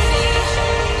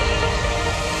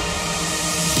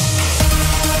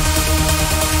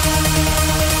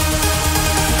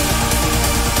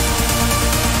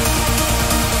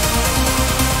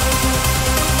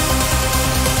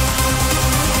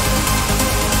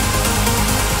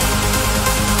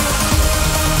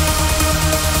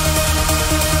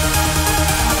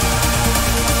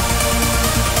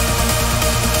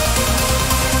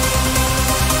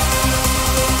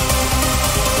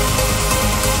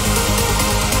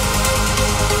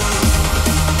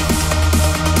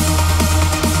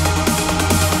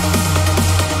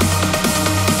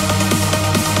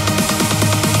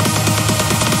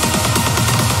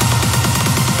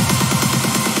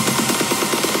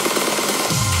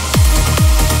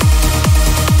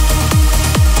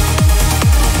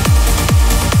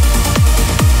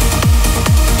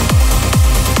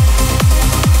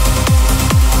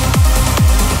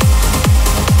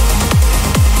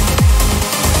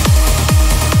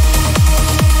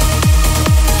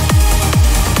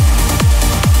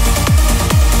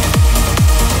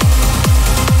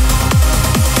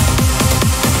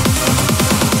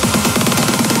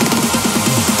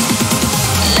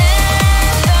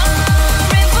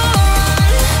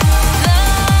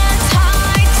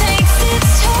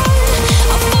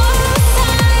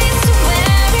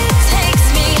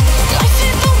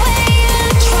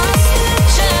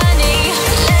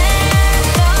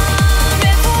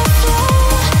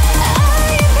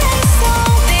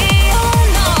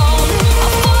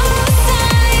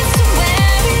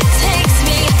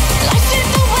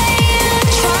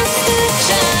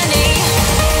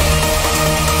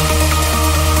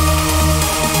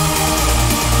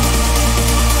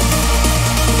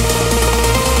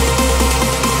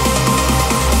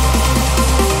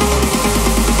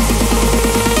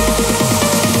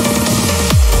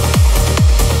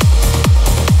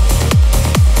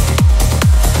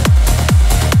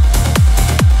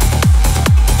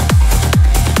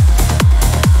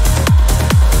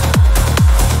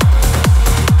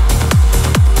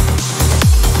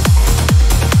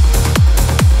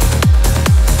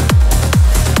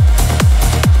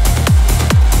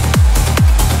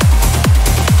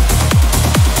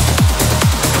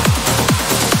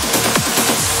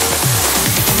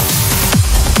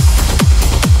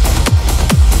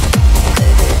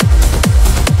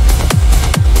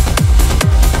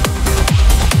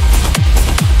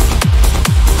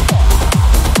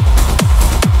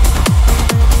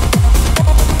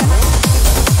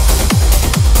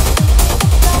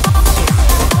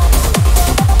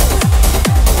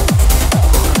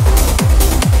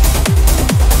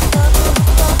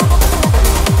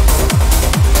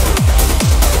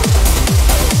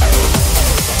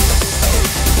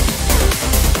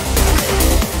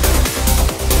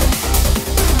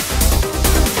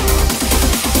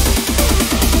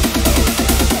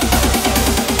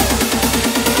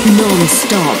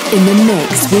 Non-stop in the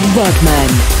mix with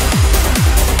Rodman.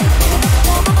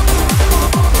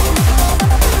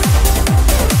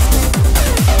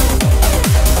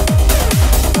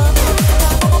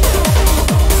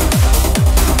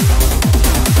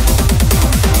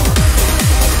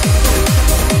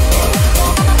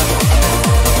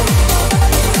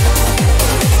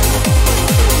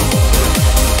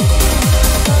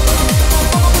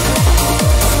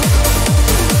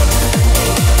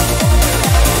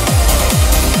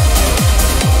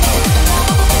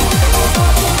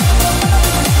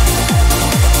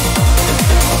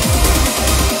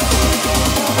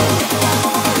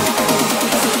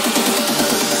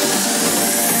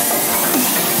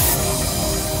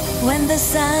 When the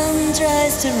sun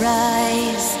tries to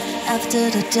rise after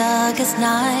the darkest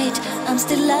night, I'm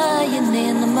still lying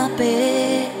in my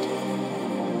bed,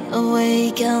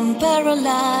 awake and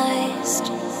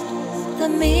paralyzed. The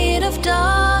meat of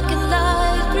dark and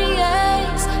light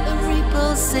creates a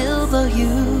ripple silver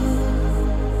hue.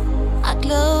 I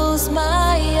close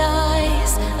my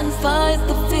eyes and fight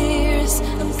the fears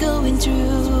and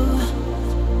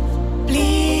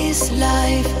this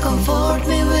life, comfort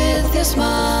me with your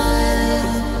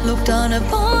smile. Look down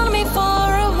upon me for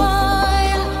a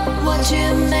while. What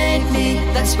you made me,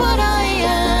 that's what I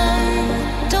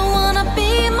am. Don't wanna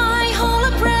be my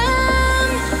hologram.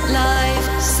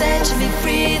 Life set me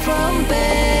free from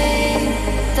pain.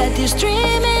 That you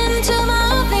stream into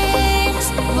my veins.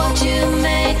 What you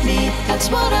make me, that's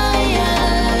what I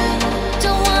am.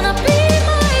 Don't wanna be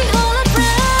my hologram.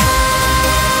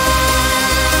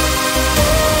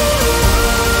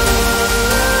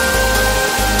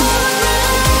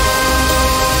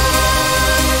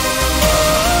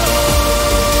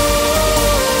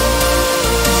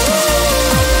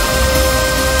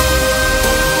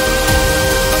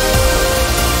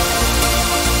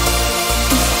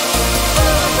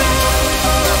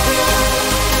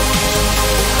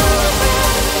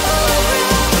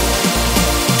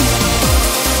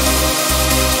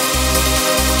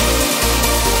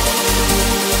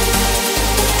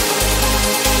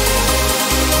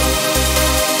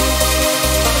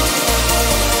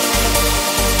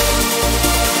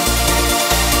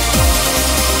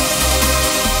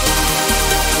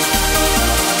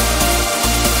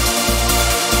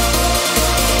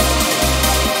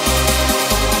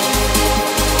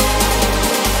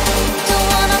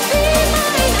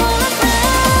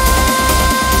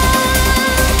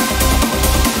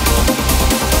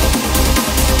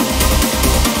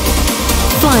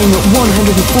 Flying at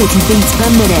 140 beats per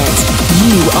minute,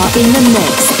 you are in the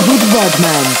mix with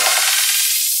Rodman.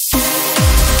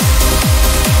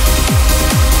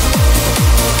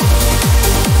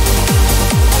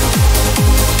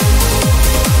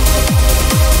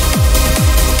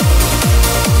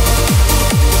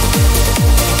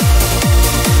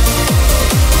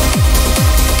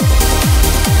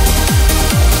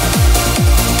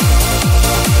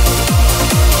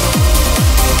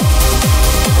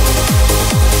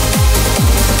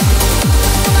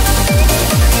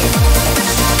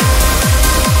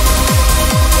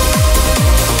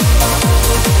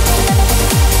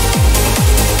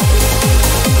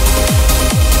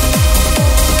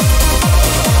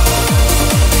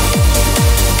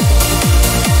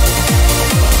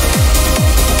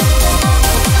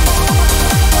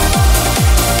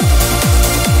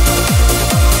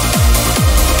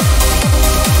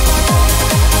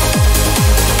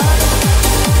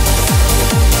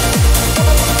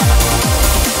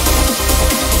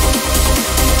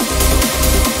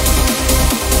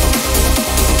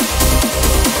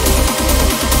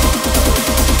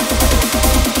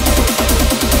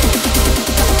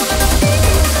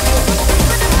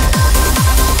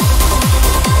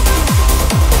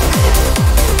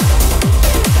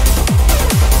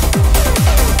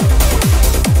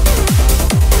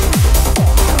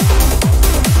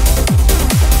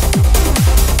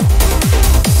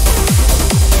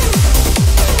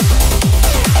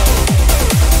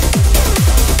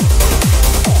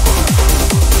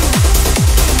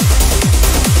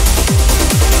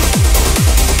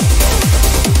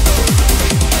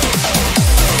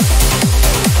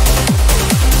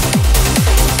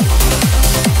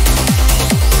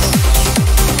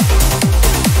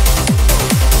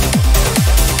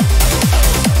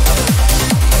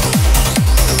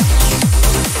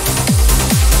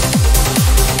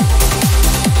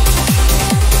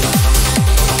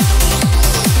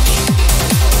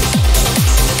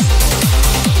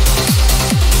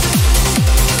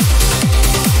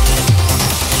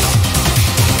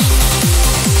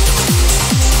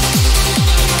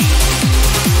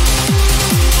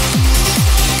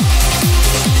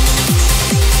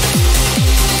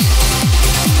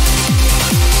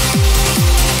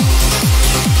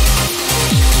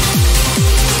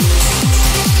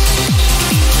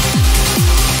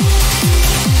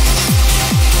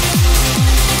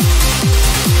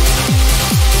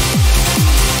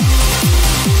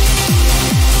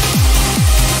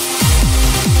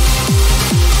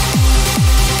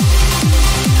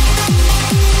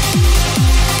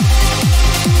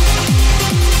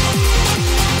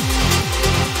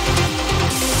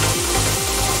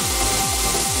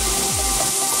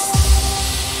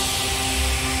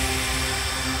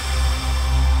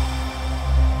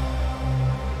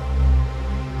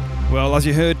 Well, as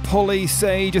you heard Polly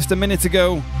say just a minute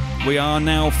ago, we are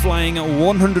now flying at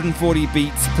 140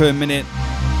 beats per minute.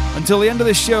 Until the end of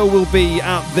the show, we'll be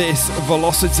at this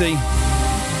velocity.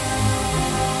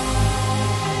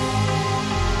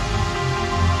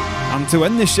 And to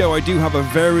end this show, I do have a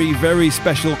very, very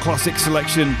special classic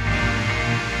selection,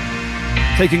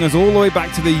 taking us all the way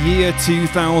back to the year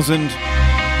 2000.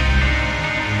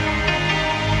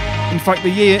 In fact, the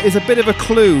year is a bit of a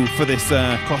clue for this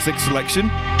classic selection.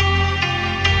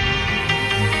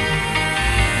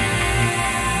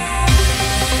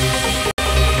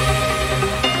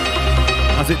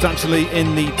 it's actually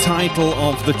in the title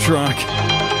of the track.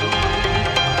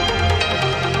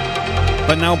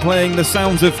 But now playing the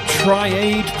sounds of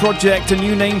Triade Project, a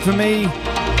new name for me.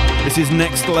 This is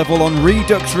Next Level on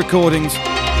Redux Recordings.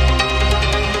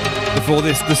 Before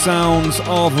this, the sounds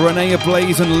of Renee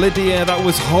Ablazing and Lydia, that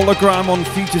was Hologram on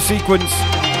Future Sequence.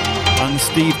 And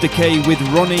Steve Decay with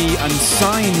Ronnie and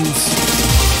Signs.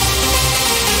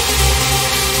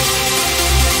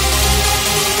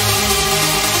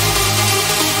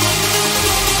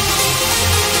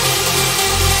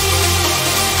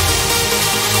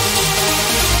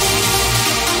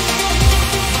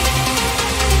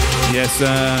 Yes,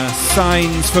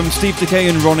 Signs from Steve Decay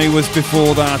and Ronnie was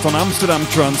before that on Amsterdam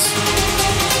Trance.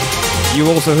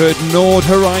 You also heard Nord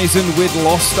Horizon with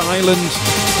Lost Island.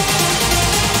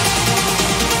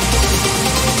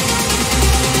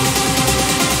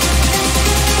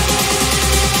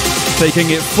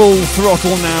 Taking it full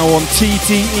throttle now on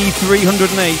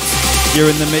TTE308. You're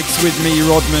in the mix with me,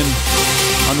 Rodman,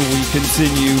 and we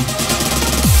continue.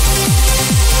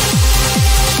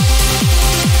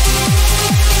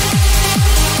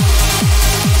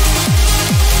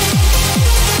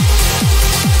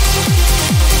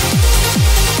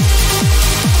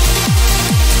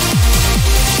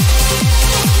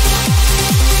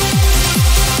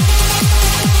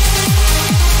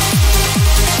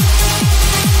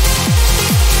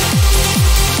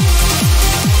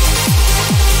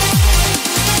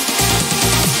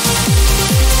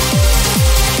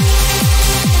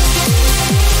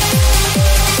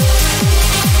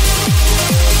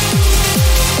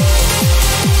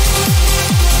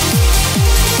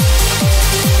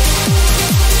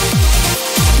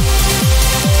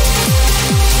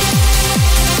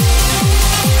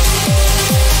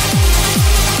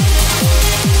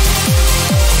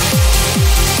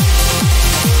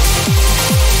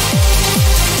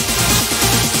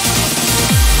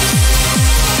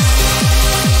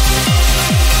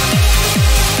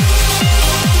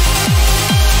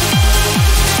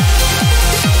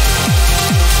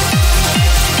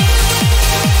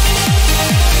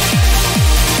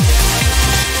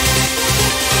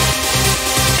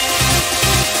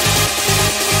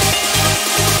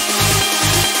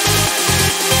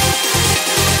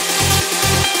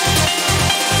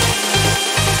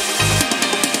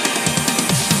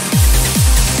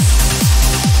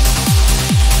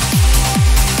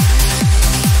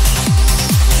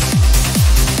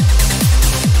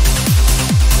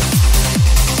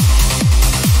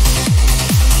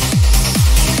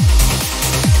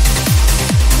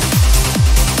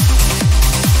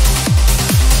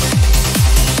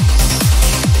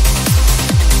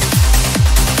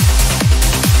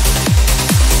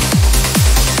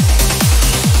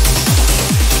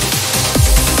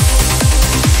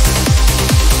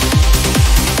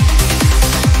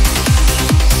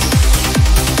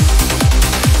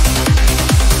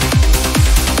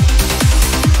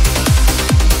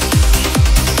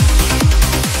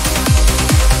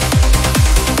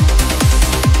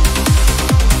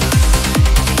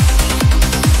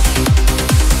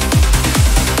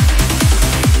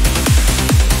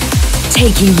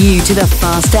 Taking you to the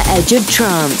faster edge of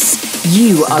trance.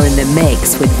 You are in the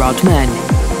mix with Rodman.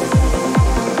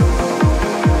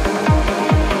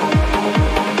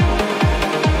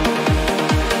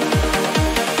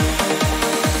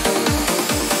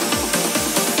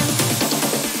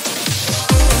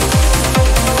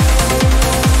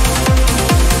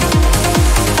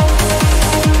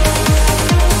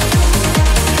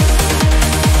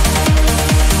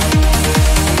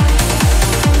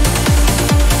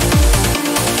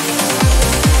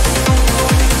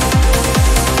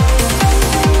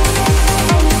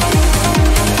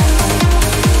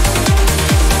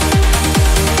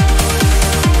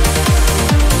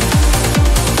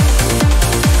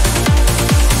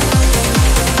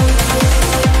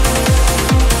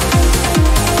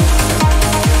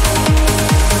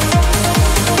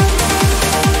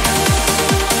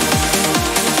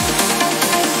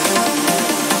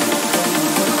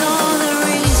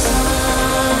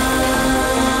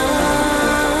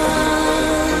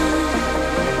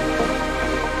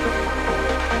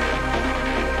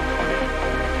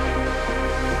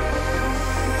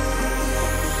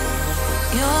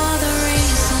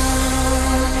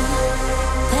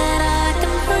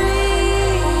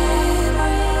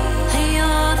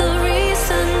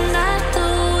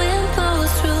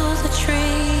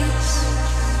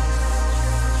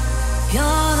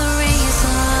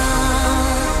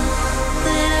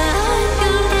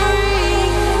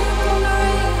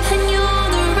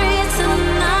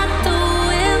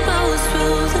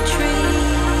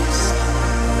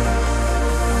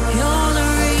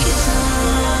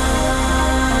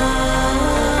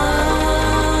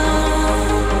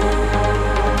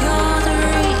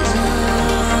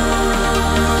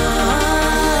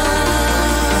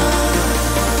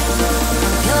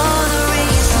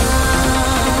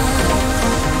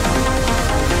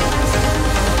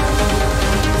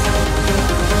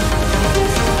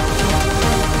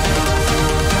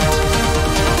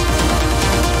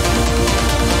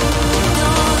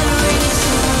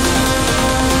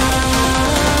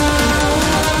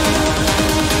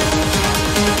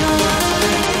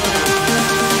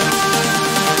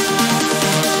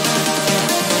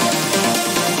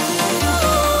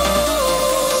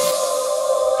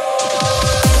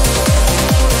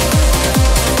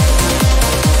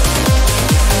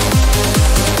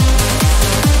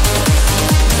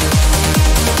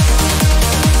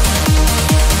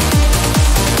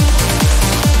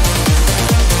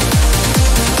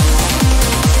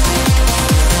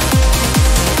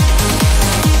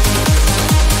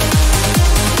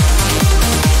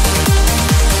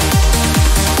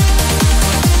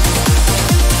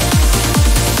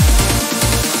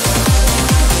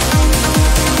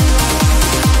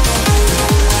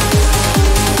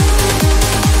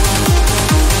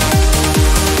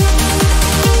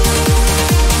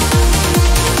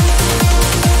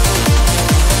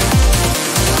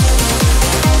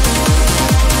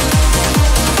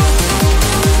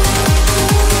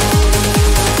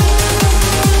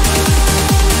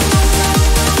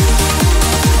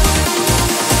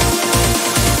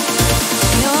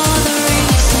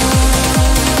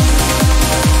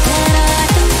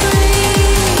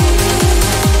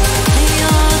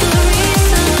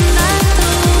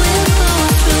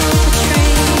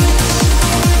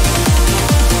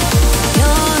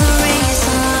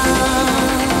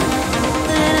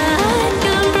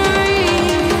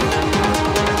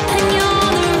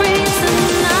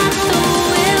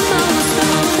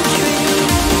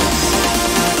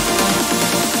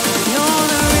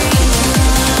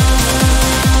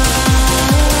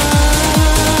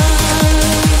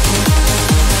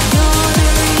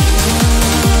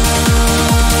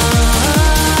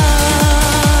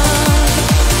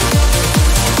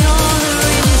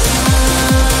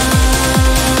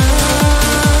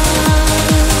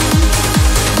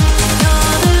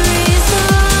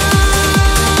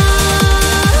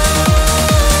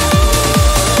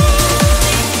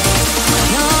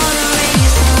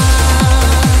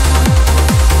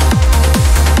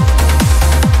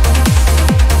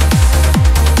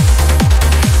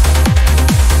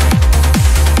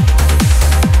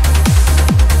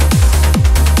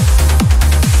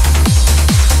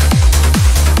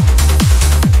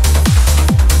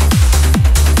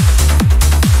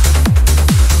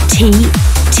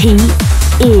 TTE.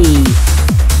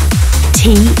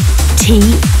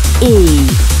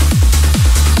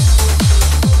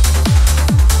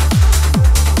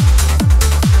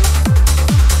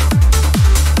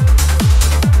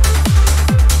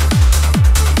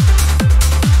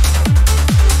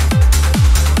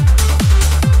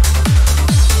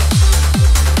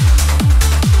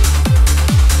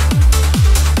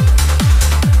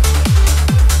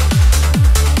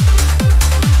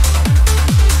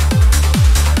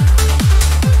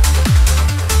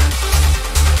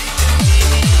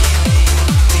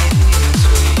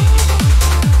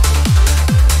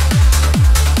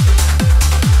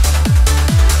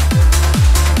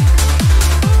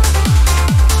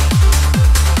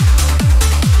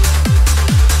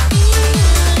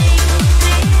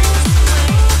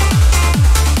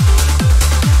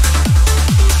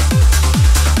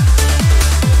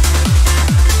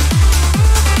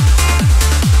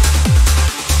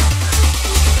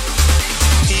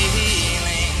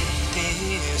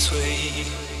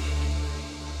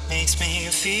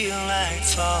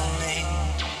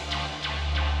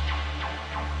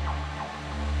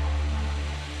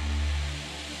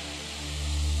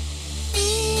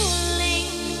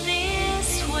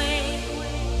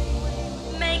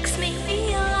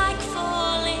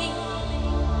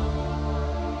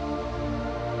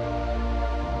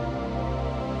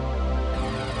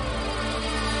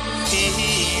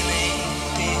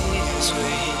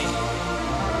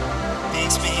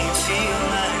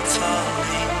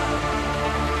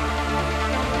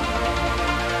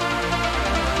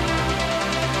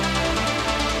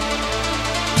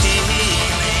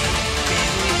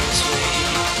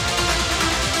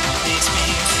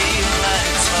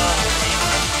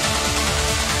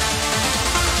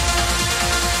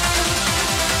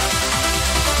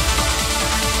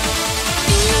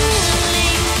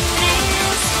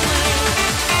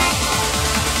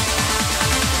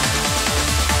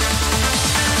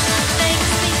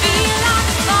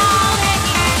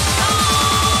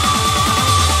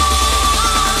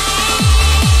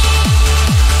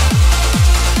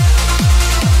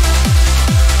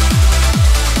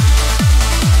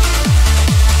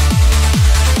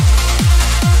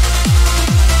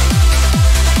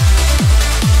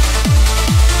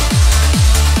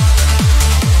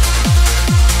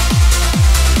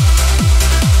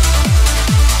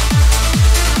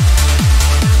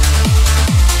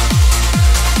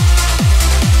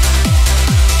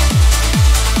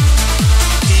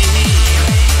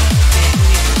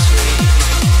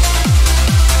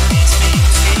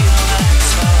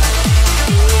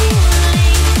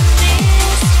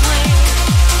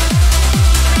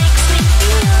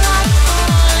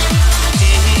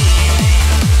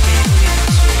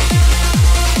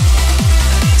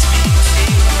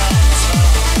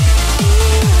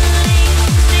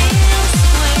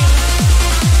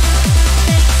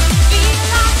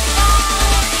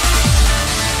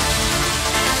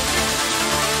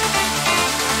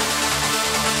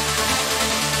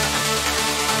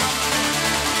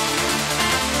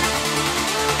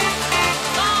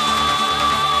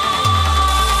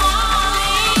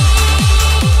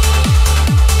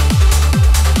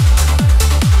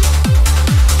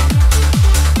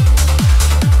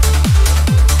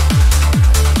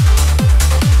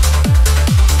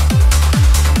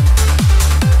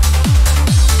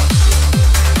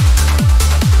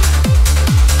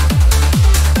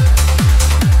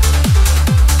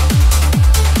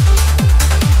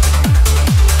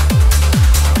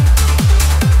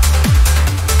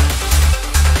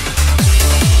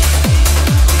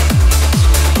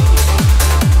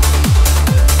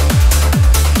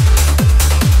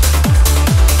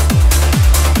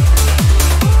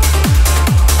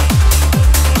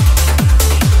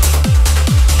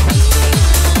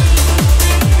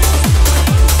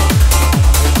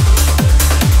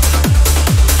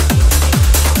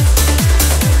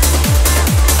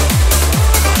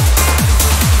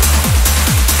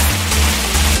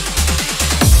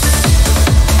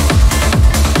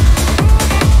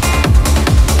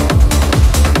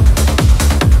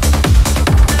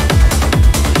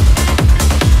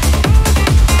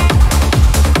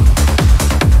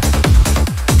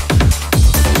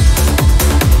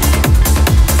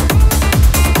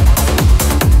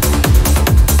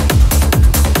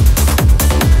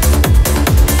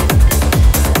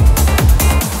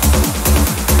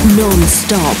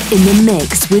 Non-stop in the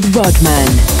mix with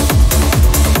Rodman.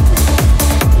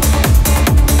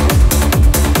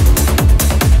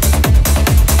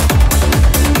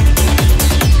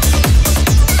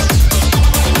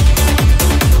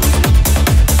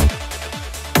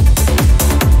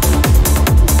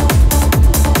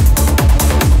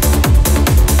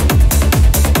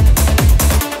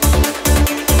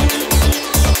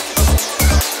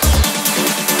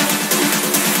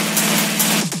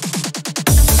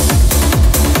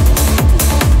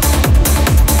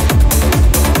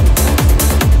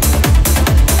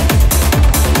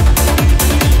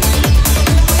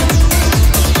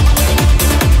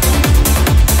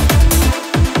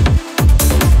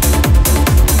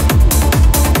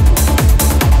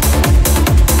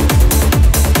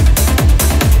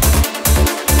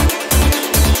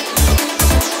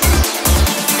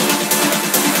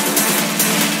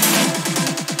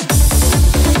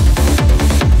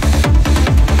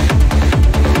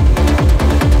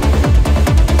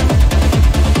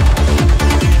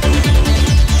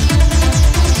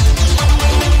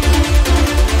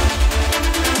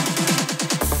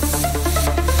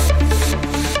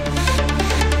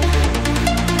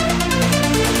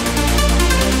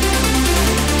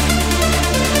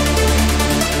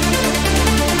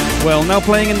 Well, now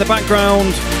playing in the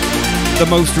background, the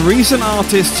most recent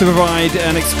artist to provide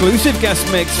an exclusive guest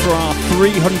mix for our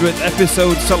 300th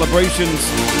episode celebrations,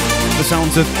 the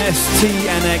sounds of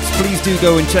STNX. Please do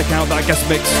go and check out that guest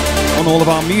mix on all of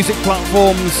our music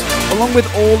platforms, along with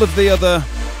all of the other.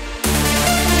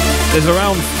 There's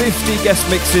around 50 guest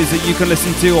mixes that you can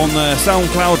listen to on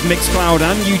SoundCloud, Mixcloud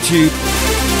and YouTube.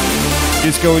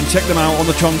 Just go and check them out on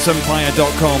the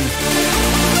TranceEmpire.com.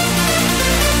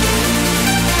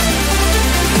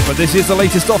 But this is the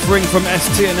latest offering from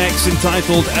STNX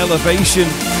entitled Elevation.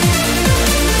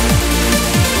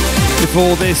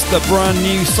 Before this, the brand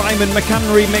new Simon McCann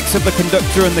remix of the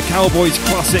Conductor and the Cowboys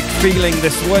classic Feeling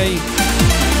This Way.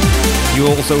 You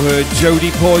also heard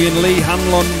Jody Poy and Lee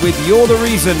Hanlon with You're the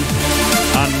Reason,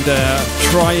 and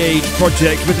Triade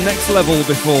Project with Next Level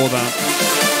before that.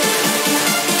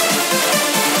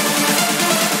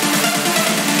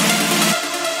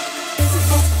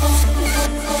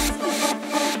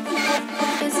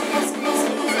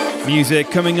 Music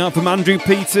coming up from Andrew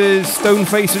Peters,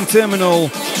 Stoneface and Terminal,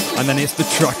 and then it's the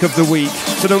track of the week.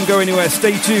 So don't go anywhere,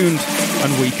 stay tuned,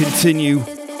 and we continue.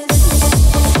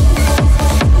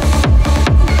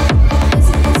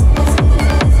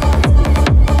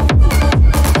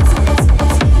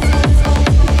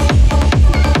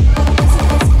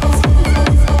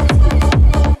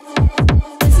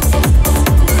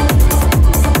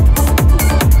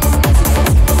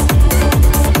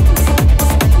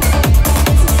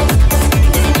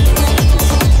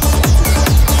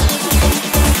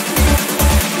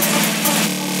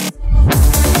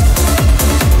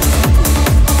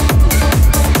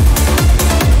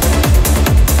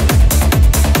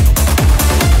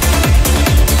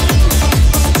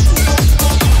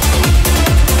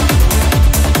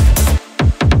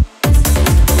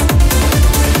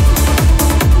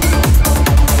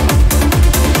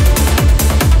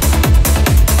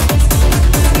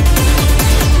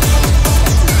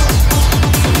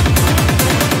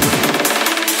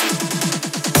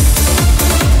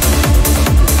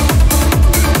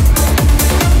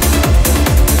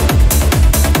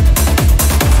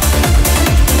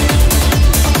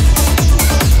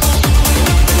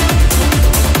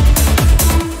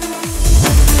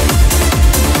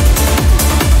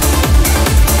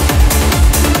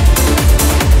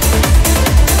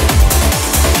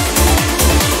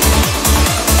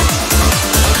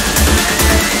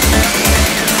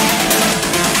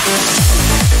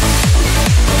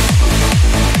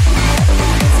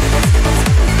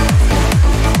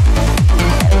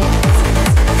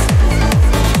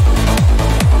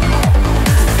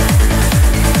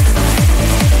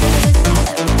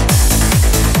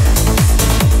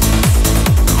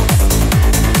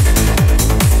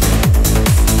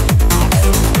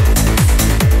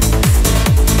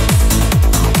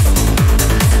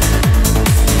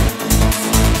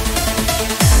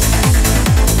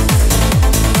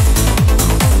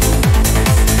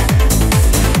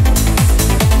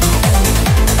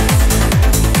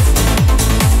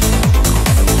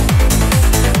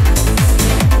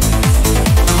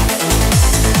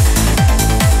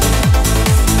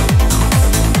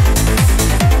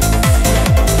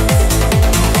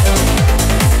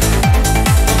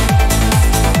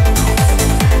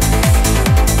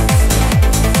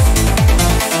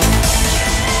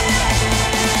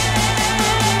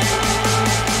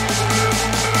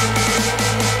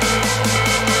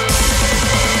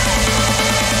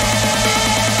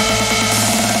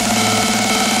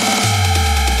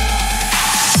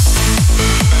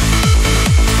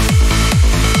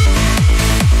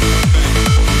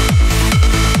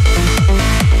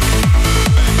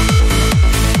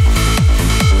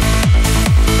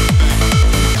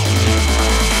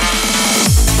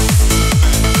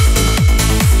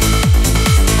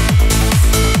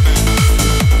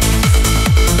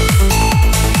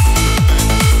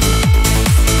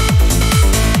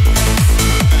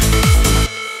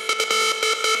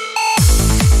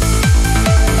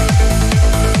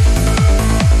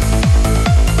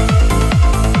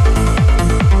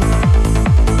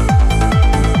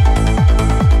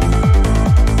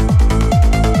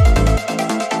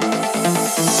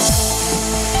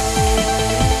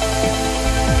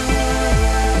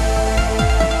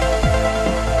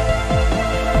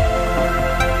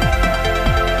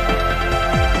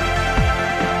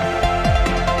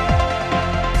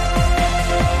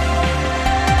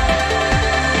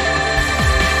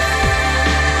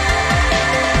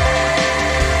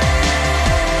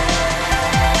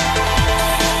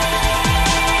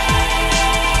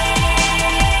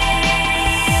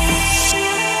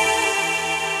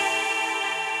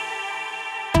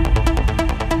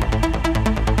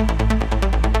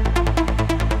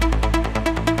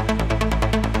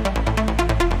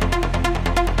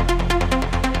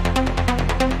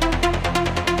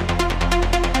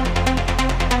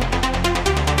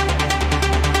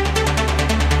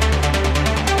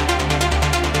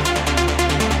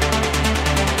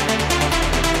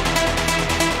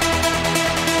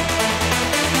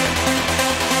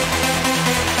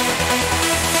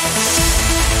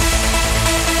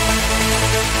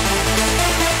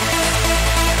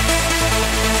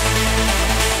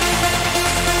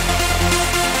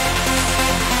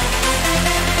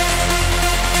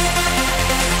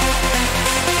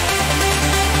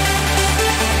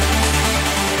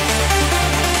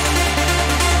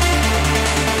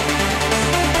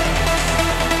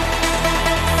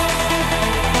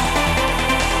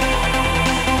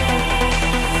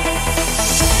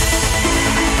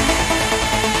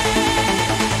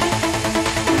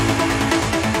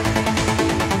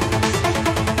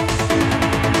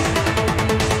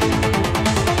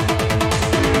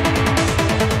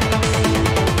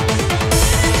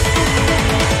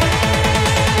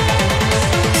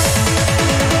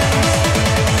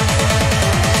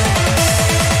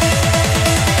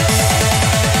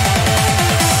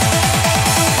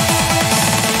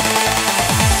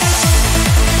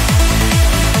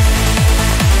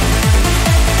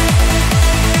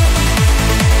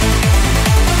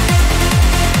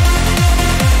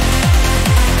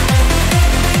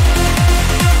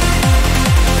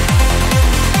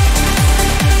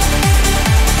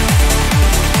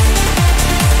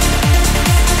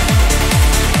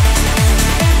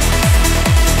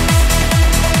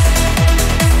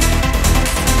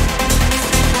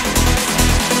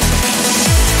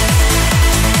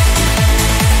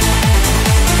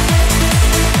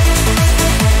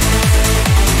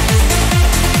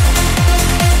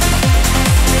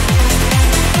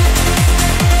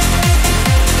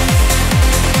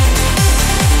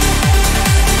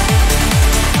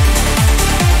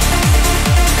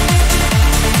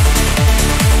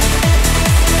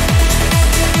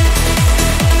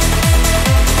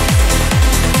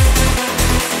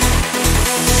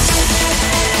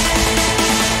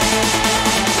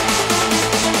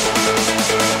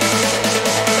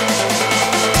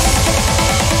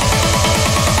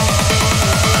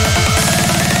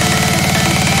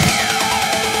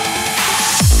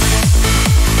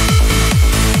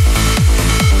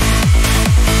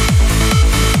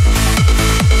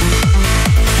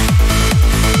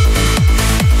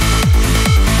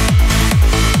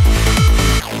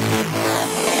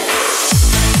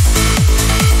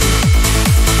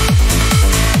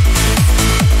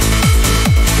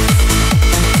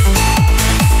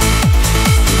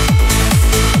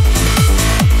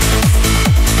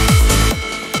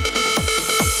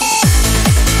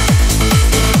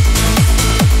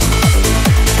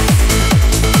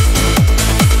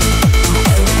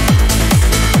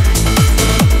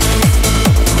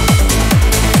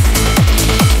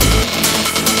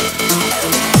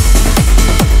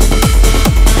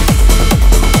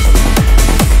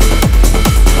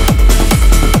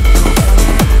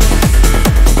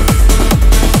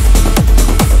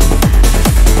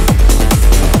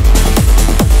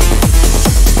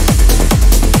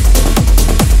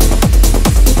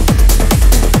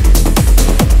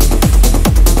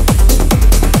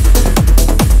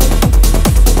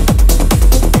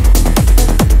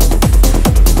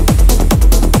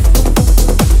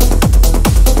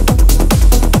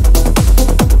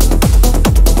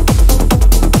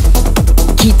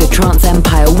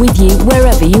 with you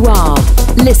wherever you are.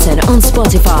 Listen on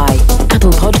Spotify, Apple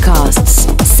Podcasts,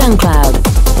 SoundCloud,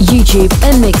 YouTube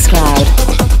and Mixcloud.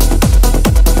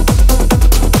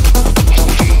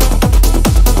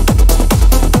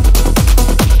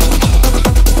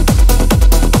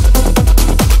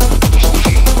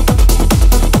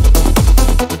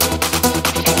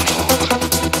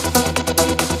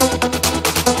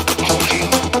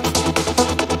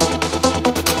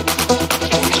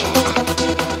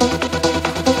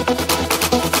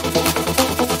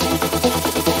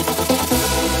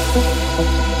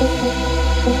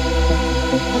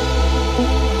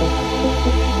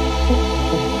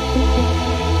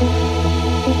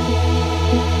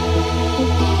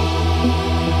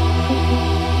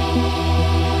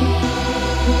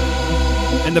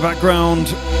 In the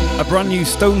background, a brand new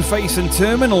Stoneface and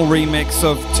Terminal remix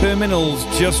of Terminal's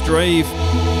Just Rave.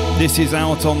 This is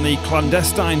out on the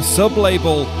Clandestine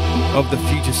sub-label of the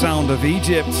Future Sound of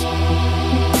Egypt.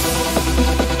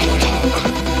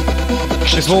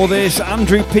 Before this,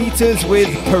 Andrew Peters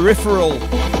with Peripheral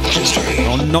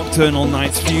on Nocturnal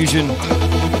Nights Fusion.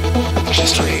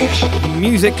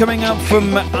 Music coming up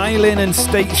from Eileen and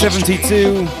State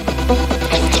 72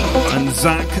 and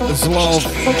Zach Zlov.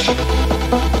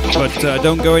 But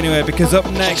don't go anywhere, because up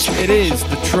next it is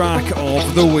the track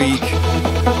of the week.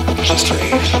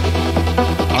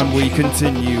 And we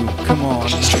continue. Come on.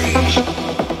 Just rave.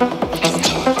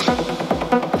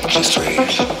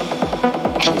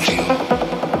 Don't feel.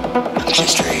 Just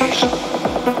rave.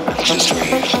 Just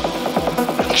rave.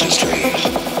 Just rave.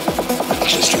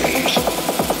 Just rave.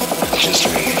 Just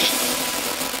rave.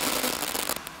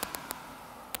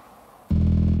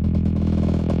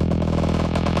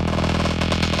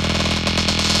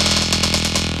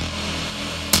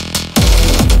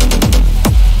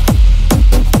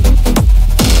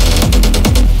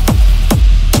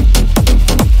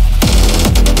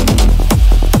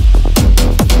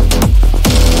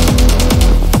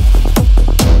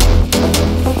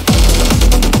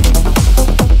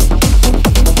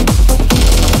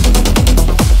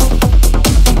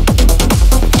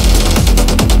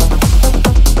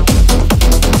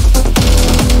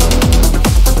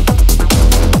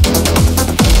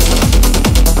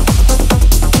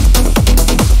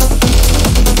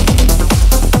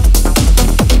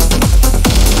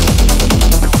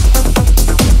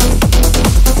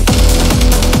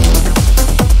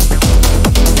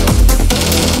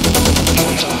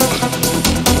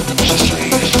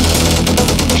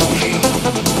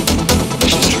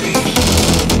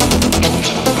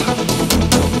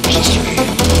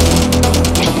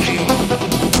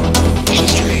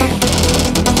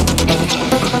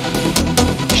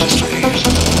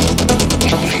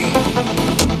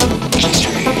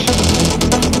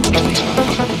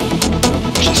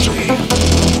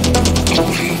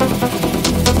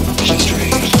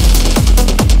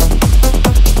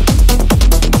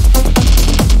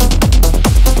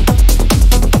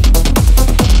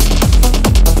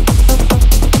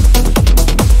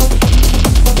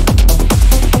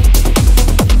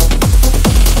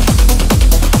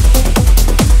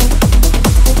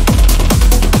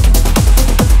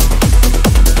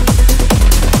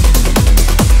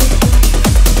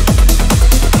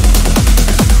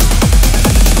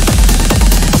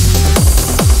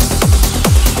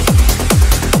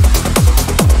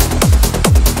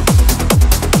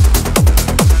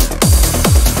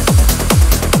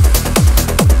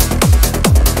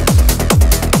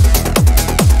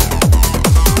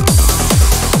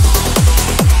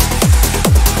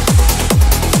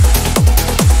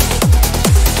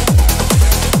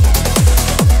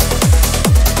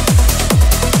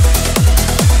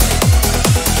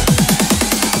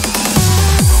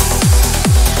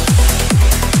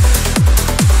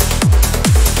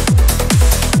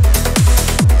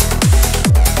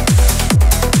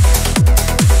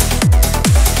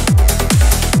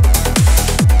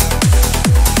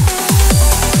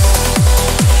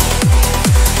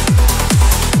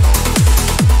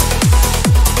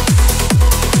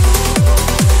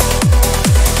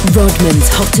 Rodman's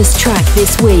hottest track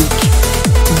this week.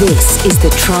 This is the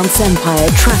Trance Empire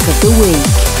track of the week.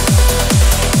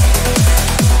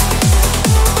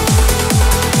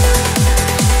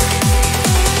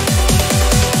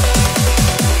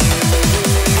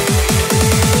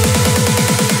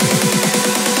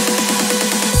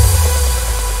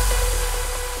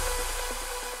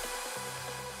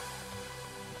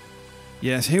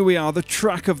 Yes, here we are, the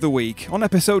track of the week, on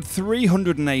episode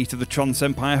 308 of the Trance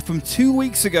Empire from 2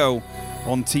 weeks ago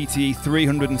on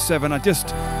TTE307. I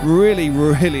just really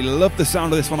love the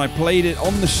sound of this when I played it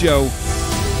on the show,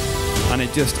 and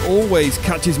it just always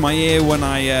catches my ear when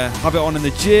I have it on in the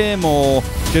gym or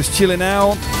Just chilling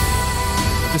out.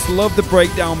 Just love the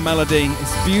breakdown melody.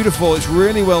 It's beautiful. It's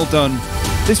really well done.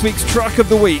 This week's track of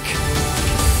the week,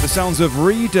 the sounds of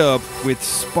Redub with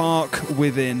Spark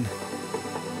Within.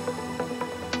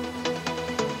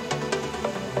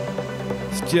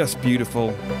 It's just beautiful.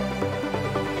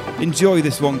 Enjoy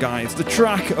this one, guys. The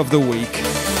track of the week.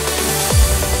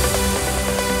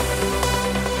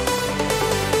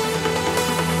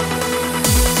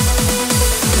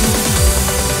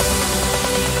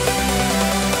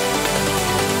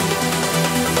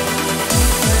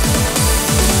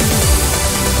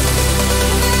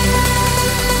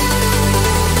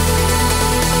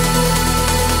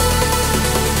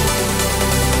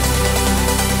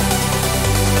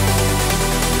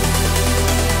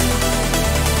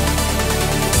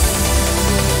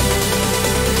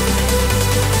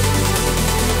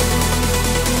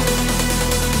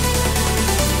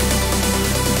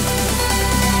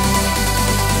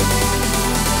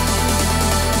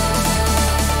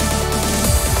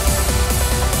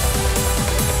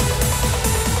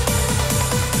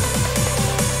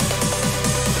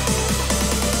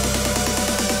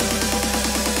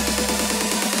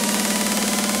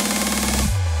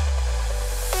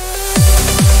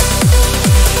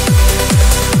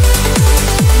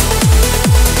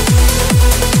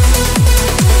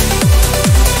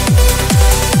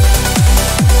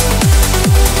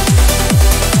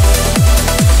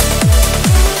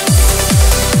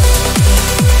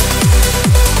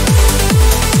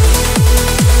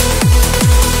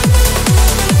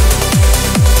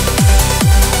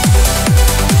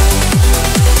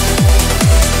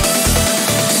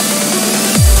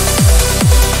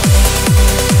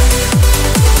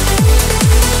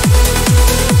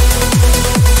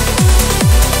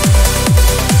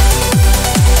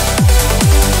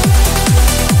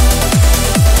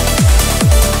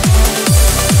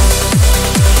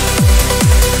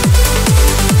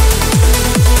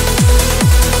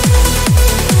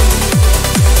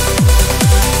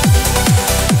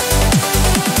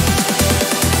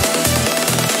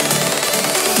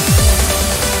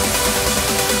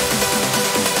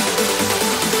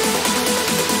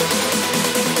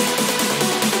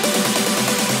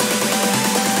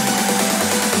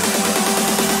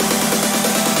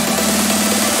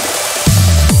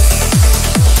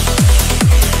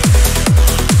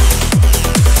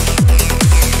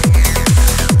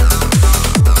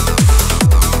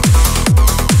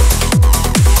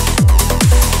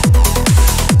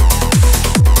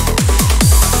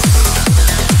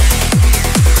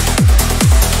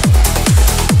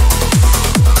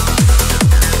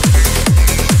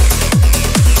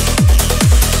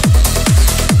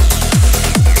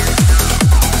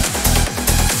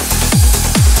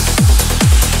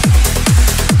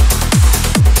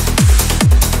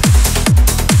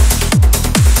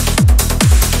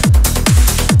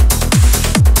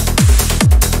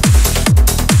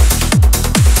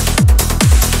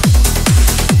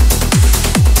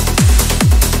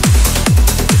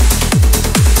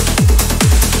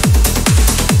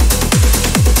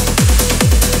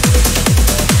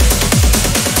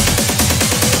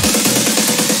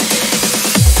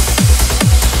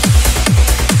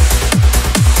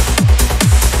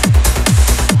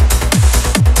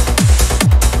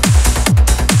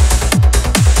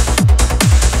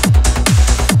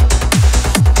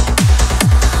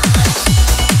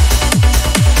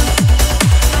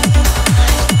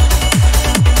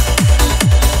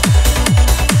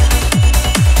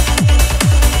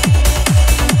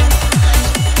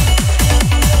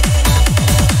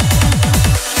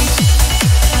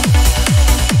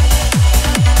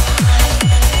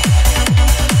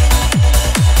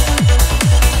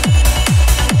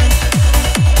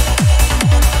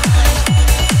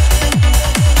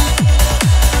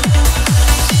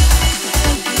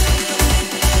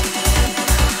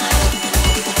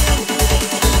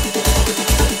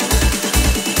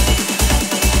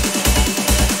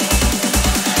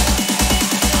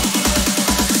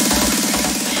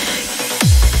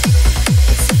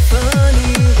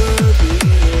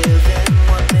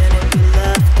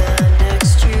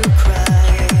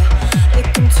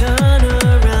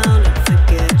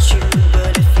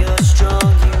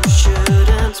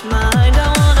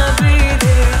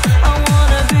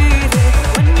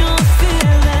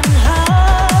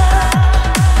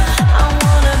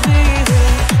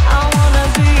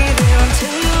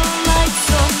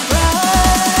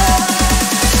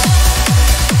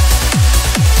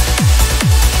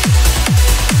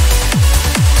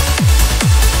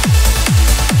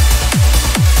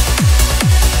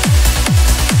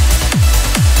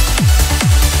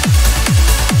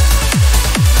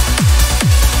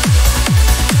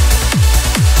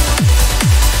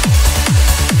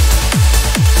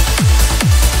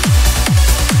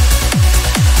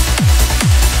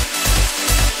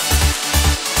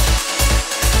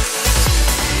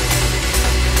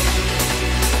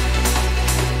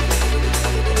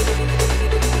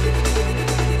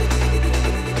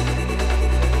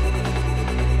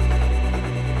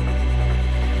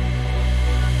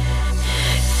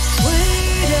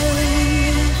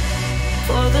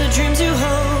 dreams you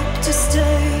hope to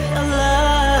stay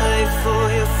alive,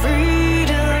 for your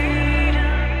freedom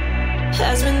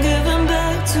has been given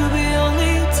back to be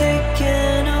only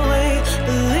taken away.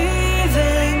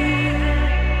 Believing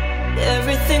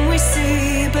everything we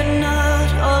see, but not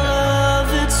all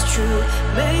of it's true.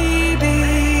 Maybe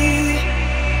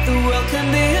the world can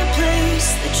be a place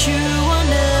that you are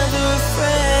never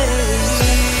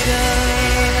afraid of.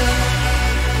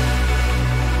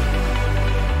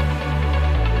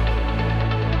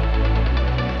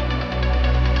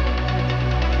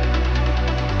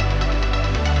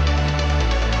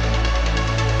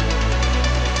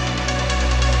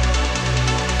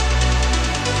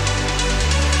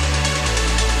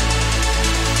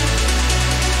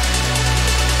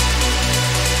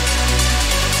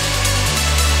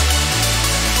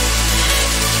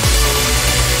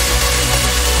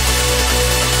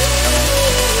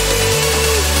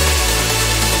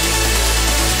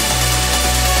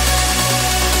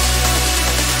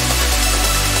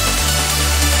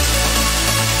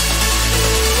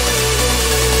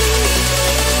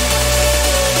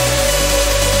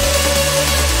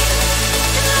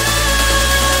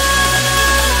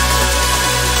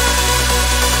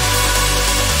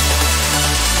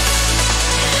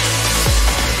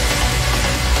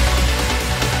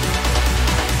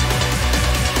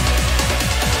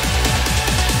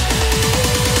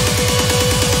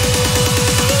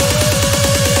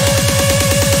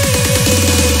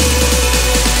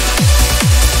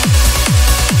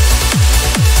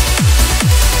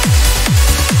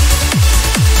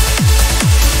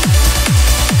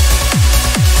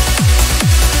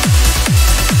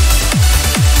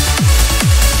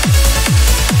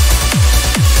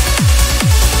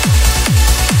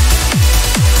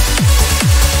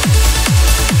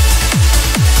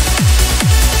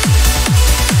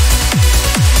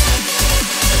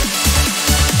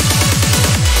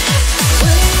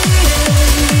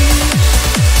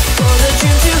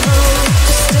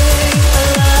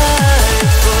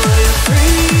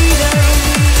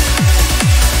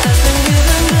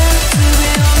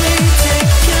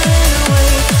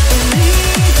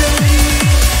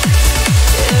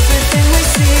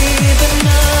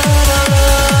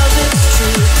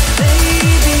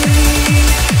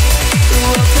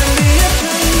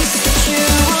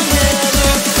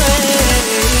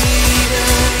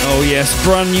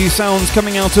 Brand new sounds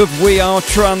coming out of We Are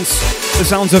Trance, the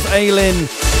sounds of Aylin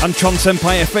and Trance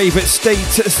Empire favourite State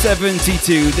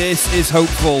 72. This is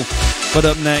hopeful. But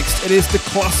up next, it is the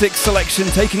classic selection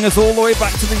taking us all the way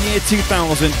back to the year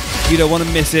 2000. You don't want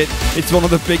to miss it. It's one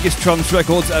of the biggest trance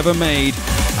records ever made.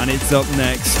 And it's up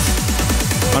next.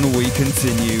 And we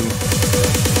continue.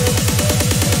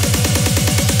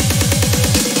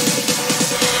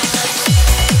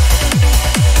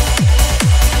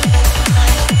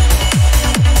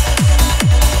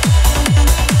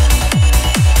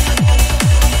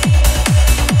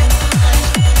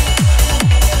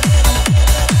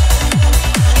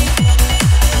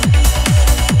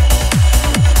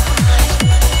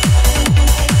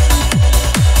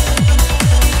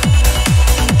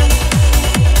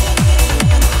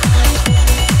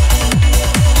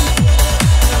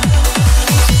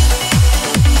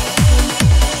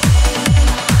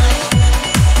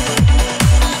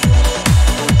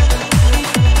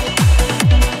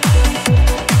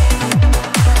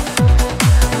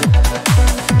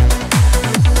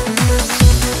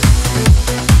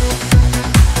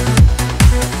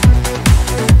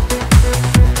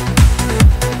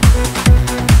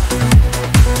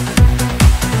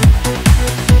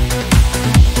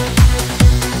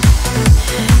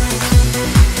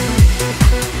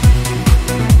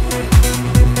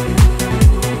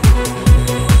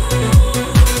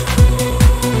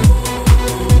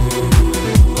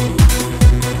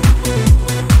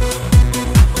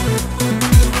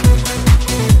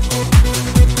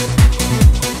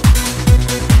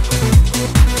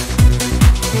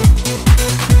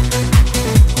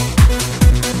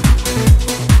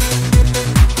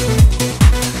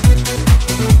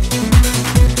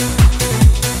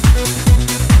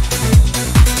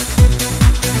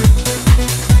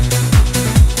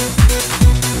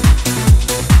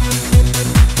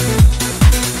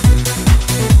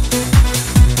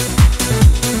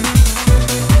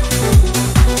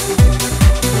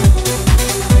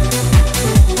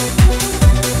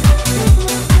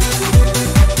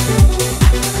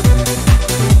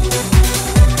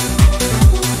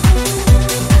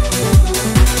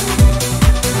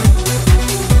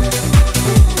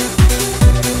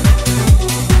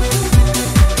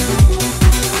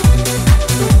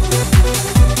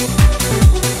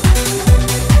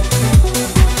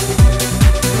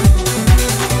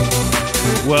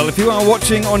 Well, if you are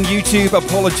watching on YouTube,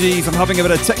 apologies, I'm having a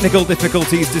bit of technical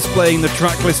difficulties displaying the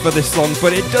track list for this song,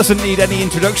 but it doesn't need any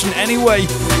introduction anyway.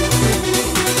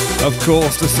 Of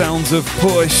course, the sounds of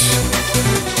Push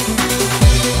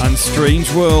and Strange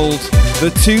World,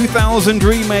 the 2000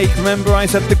 remake. Remember I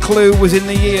said the clue was in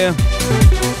the year.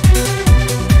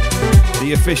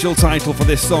 The official title for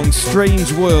this song,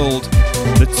 Strange World,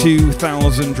 the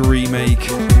 2000 remake.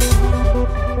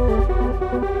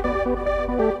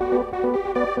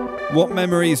 What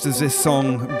memories does this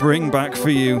song bring back for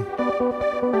you?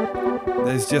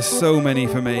 There's just so many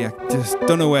for me. I just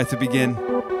don't know where to begin.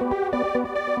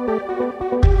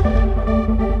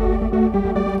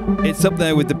 It's up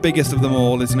there with the biggest of them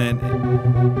all, isn't it?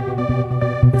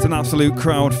 It's an absolute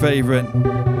crowd favourite.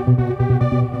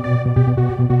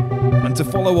 And to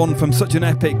follow on from such an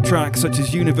epic track such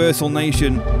as Universal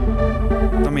Nation,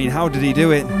 I mean, how did he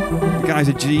do it? The guy's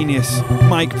a genius.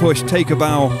 Mike Push, Take a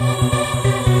Bow.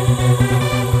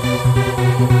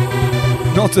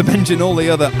 Not to mention all the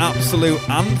other absolute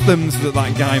anthems that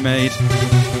that guy made.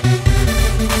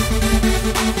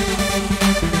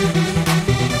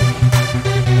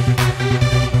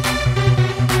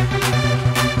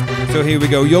 So here we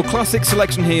go, your classic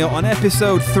selection here on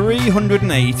episode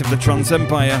 308 of the Trance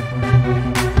Empire.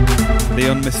 The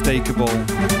unmistakable,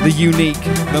 the unique,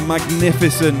 the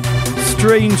magnificent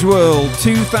Strange World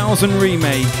 2000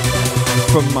 remake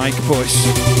from Mike Push.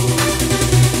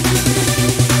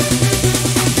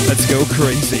 Let's go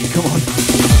crazy, come on.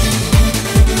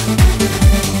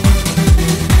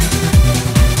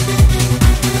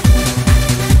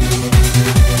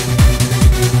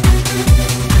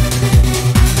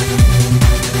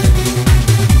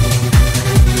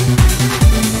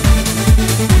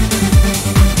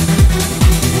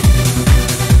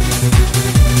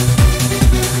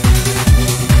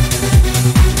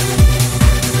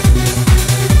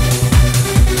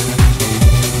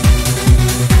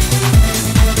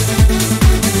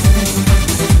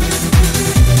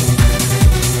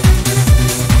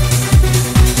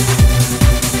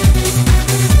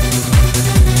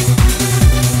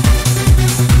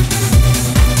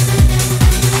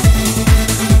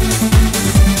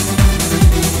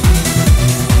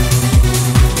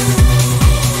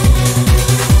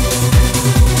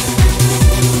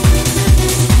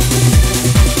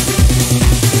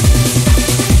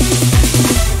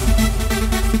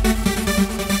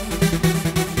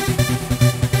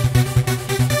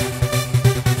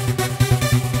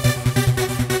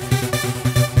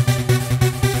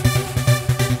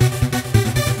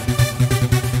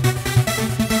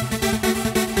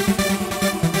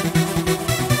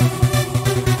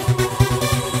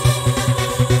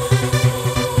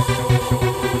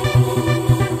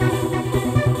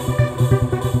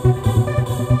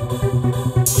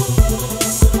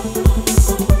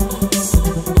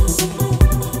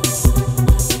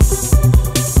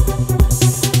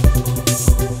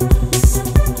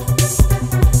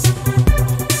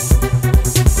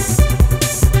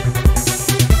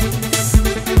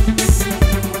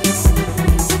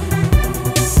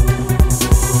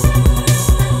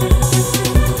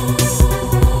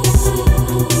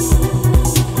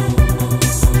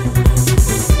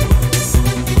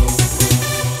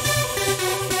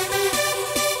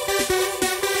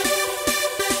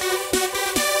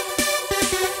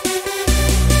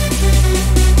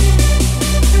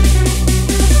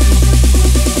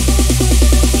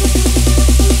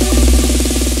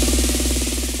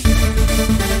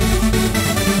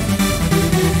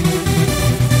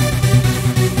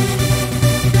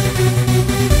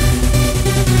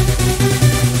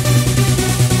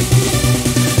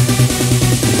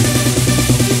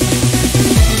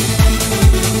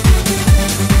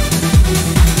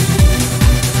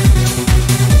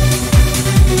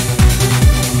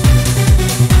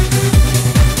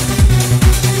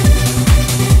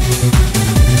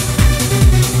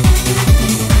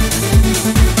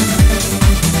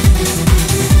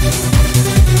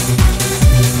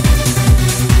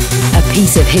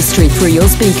 Of history through your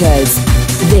speakers.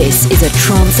 This is a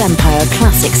Trance Empire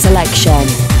classic selection.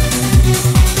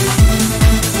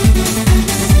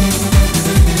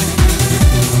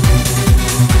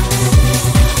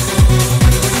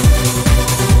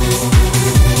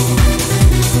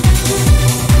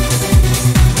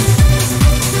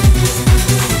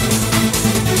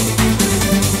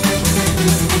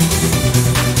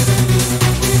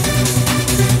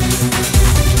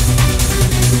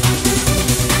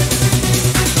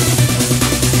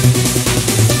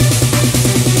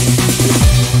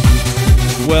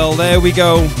 Well, there we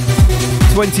go.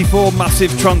 24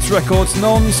 massive trance records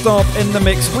non-stop in the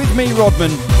mix with me,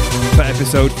 Rodman. for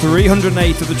episode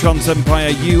 308 of the Trance Empire.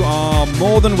 You are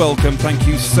more than welcome. Thank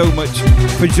you so much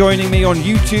for joining me on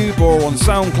YouTube or on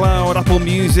SoundCloud, Apple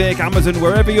Music, Amazon,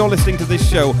 wherever you're listening to this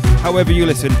show. However you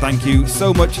listen, thank you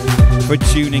so much for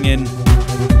tuning in.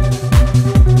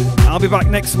 I'll be back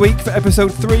next week for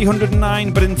episode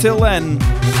 309, but until then,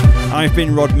 I've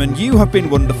been Rodman, you have been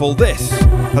wonderful. This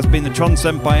has been the Trance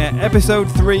Empire,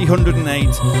 episode 308.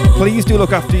 Please do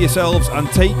look after yourselves and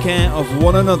take care of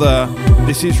one another.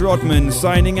 This is Rodman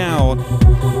signing out.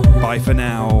 Bye for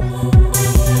now.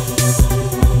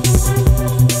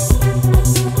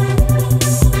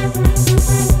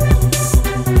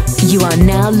 You are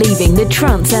now leaving the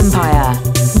Trance Empire.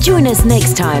 Join us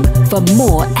next time for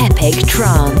more epic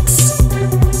trance.